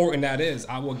how important that is,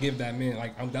 I will give that man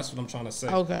that's what I'm trying to say.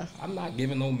 Okay. I'm not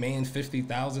giving no man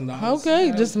 $50,000.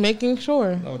 Okay, just making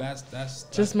sure. No, that's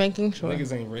just making sure.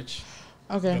 Niggas ain't rich.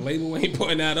 Okay. The label ain't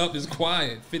putting that up. It's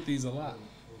quiet. 50's a lot.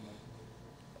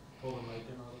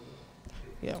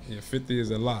 Yeah. Yeah, 50 is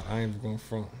a lot. I ain't going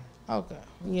front. Okay.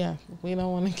 Yeah, we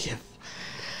don't want to give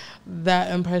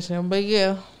that impression, but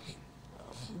yeah,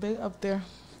 they up there.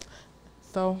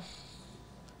 So.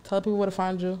 Tell people where to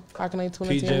find you. How can they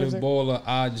tune into your music? PJ the Baller,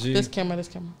 IG. This camera.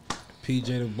 PJ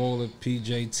the Baller,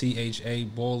 PJTHA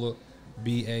Baller,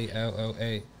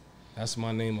 BALLA. That's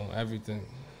my name on everything.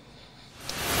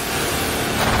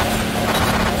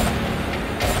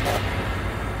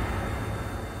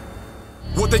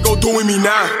 What they gon' do with me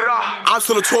now? I'm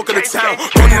still the talk of the town.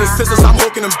 Don't need assistance, I'm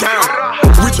hooking them down.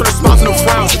 We turn the spots into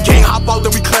frowns. Gang hop out,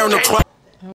 then we clearing the crowd.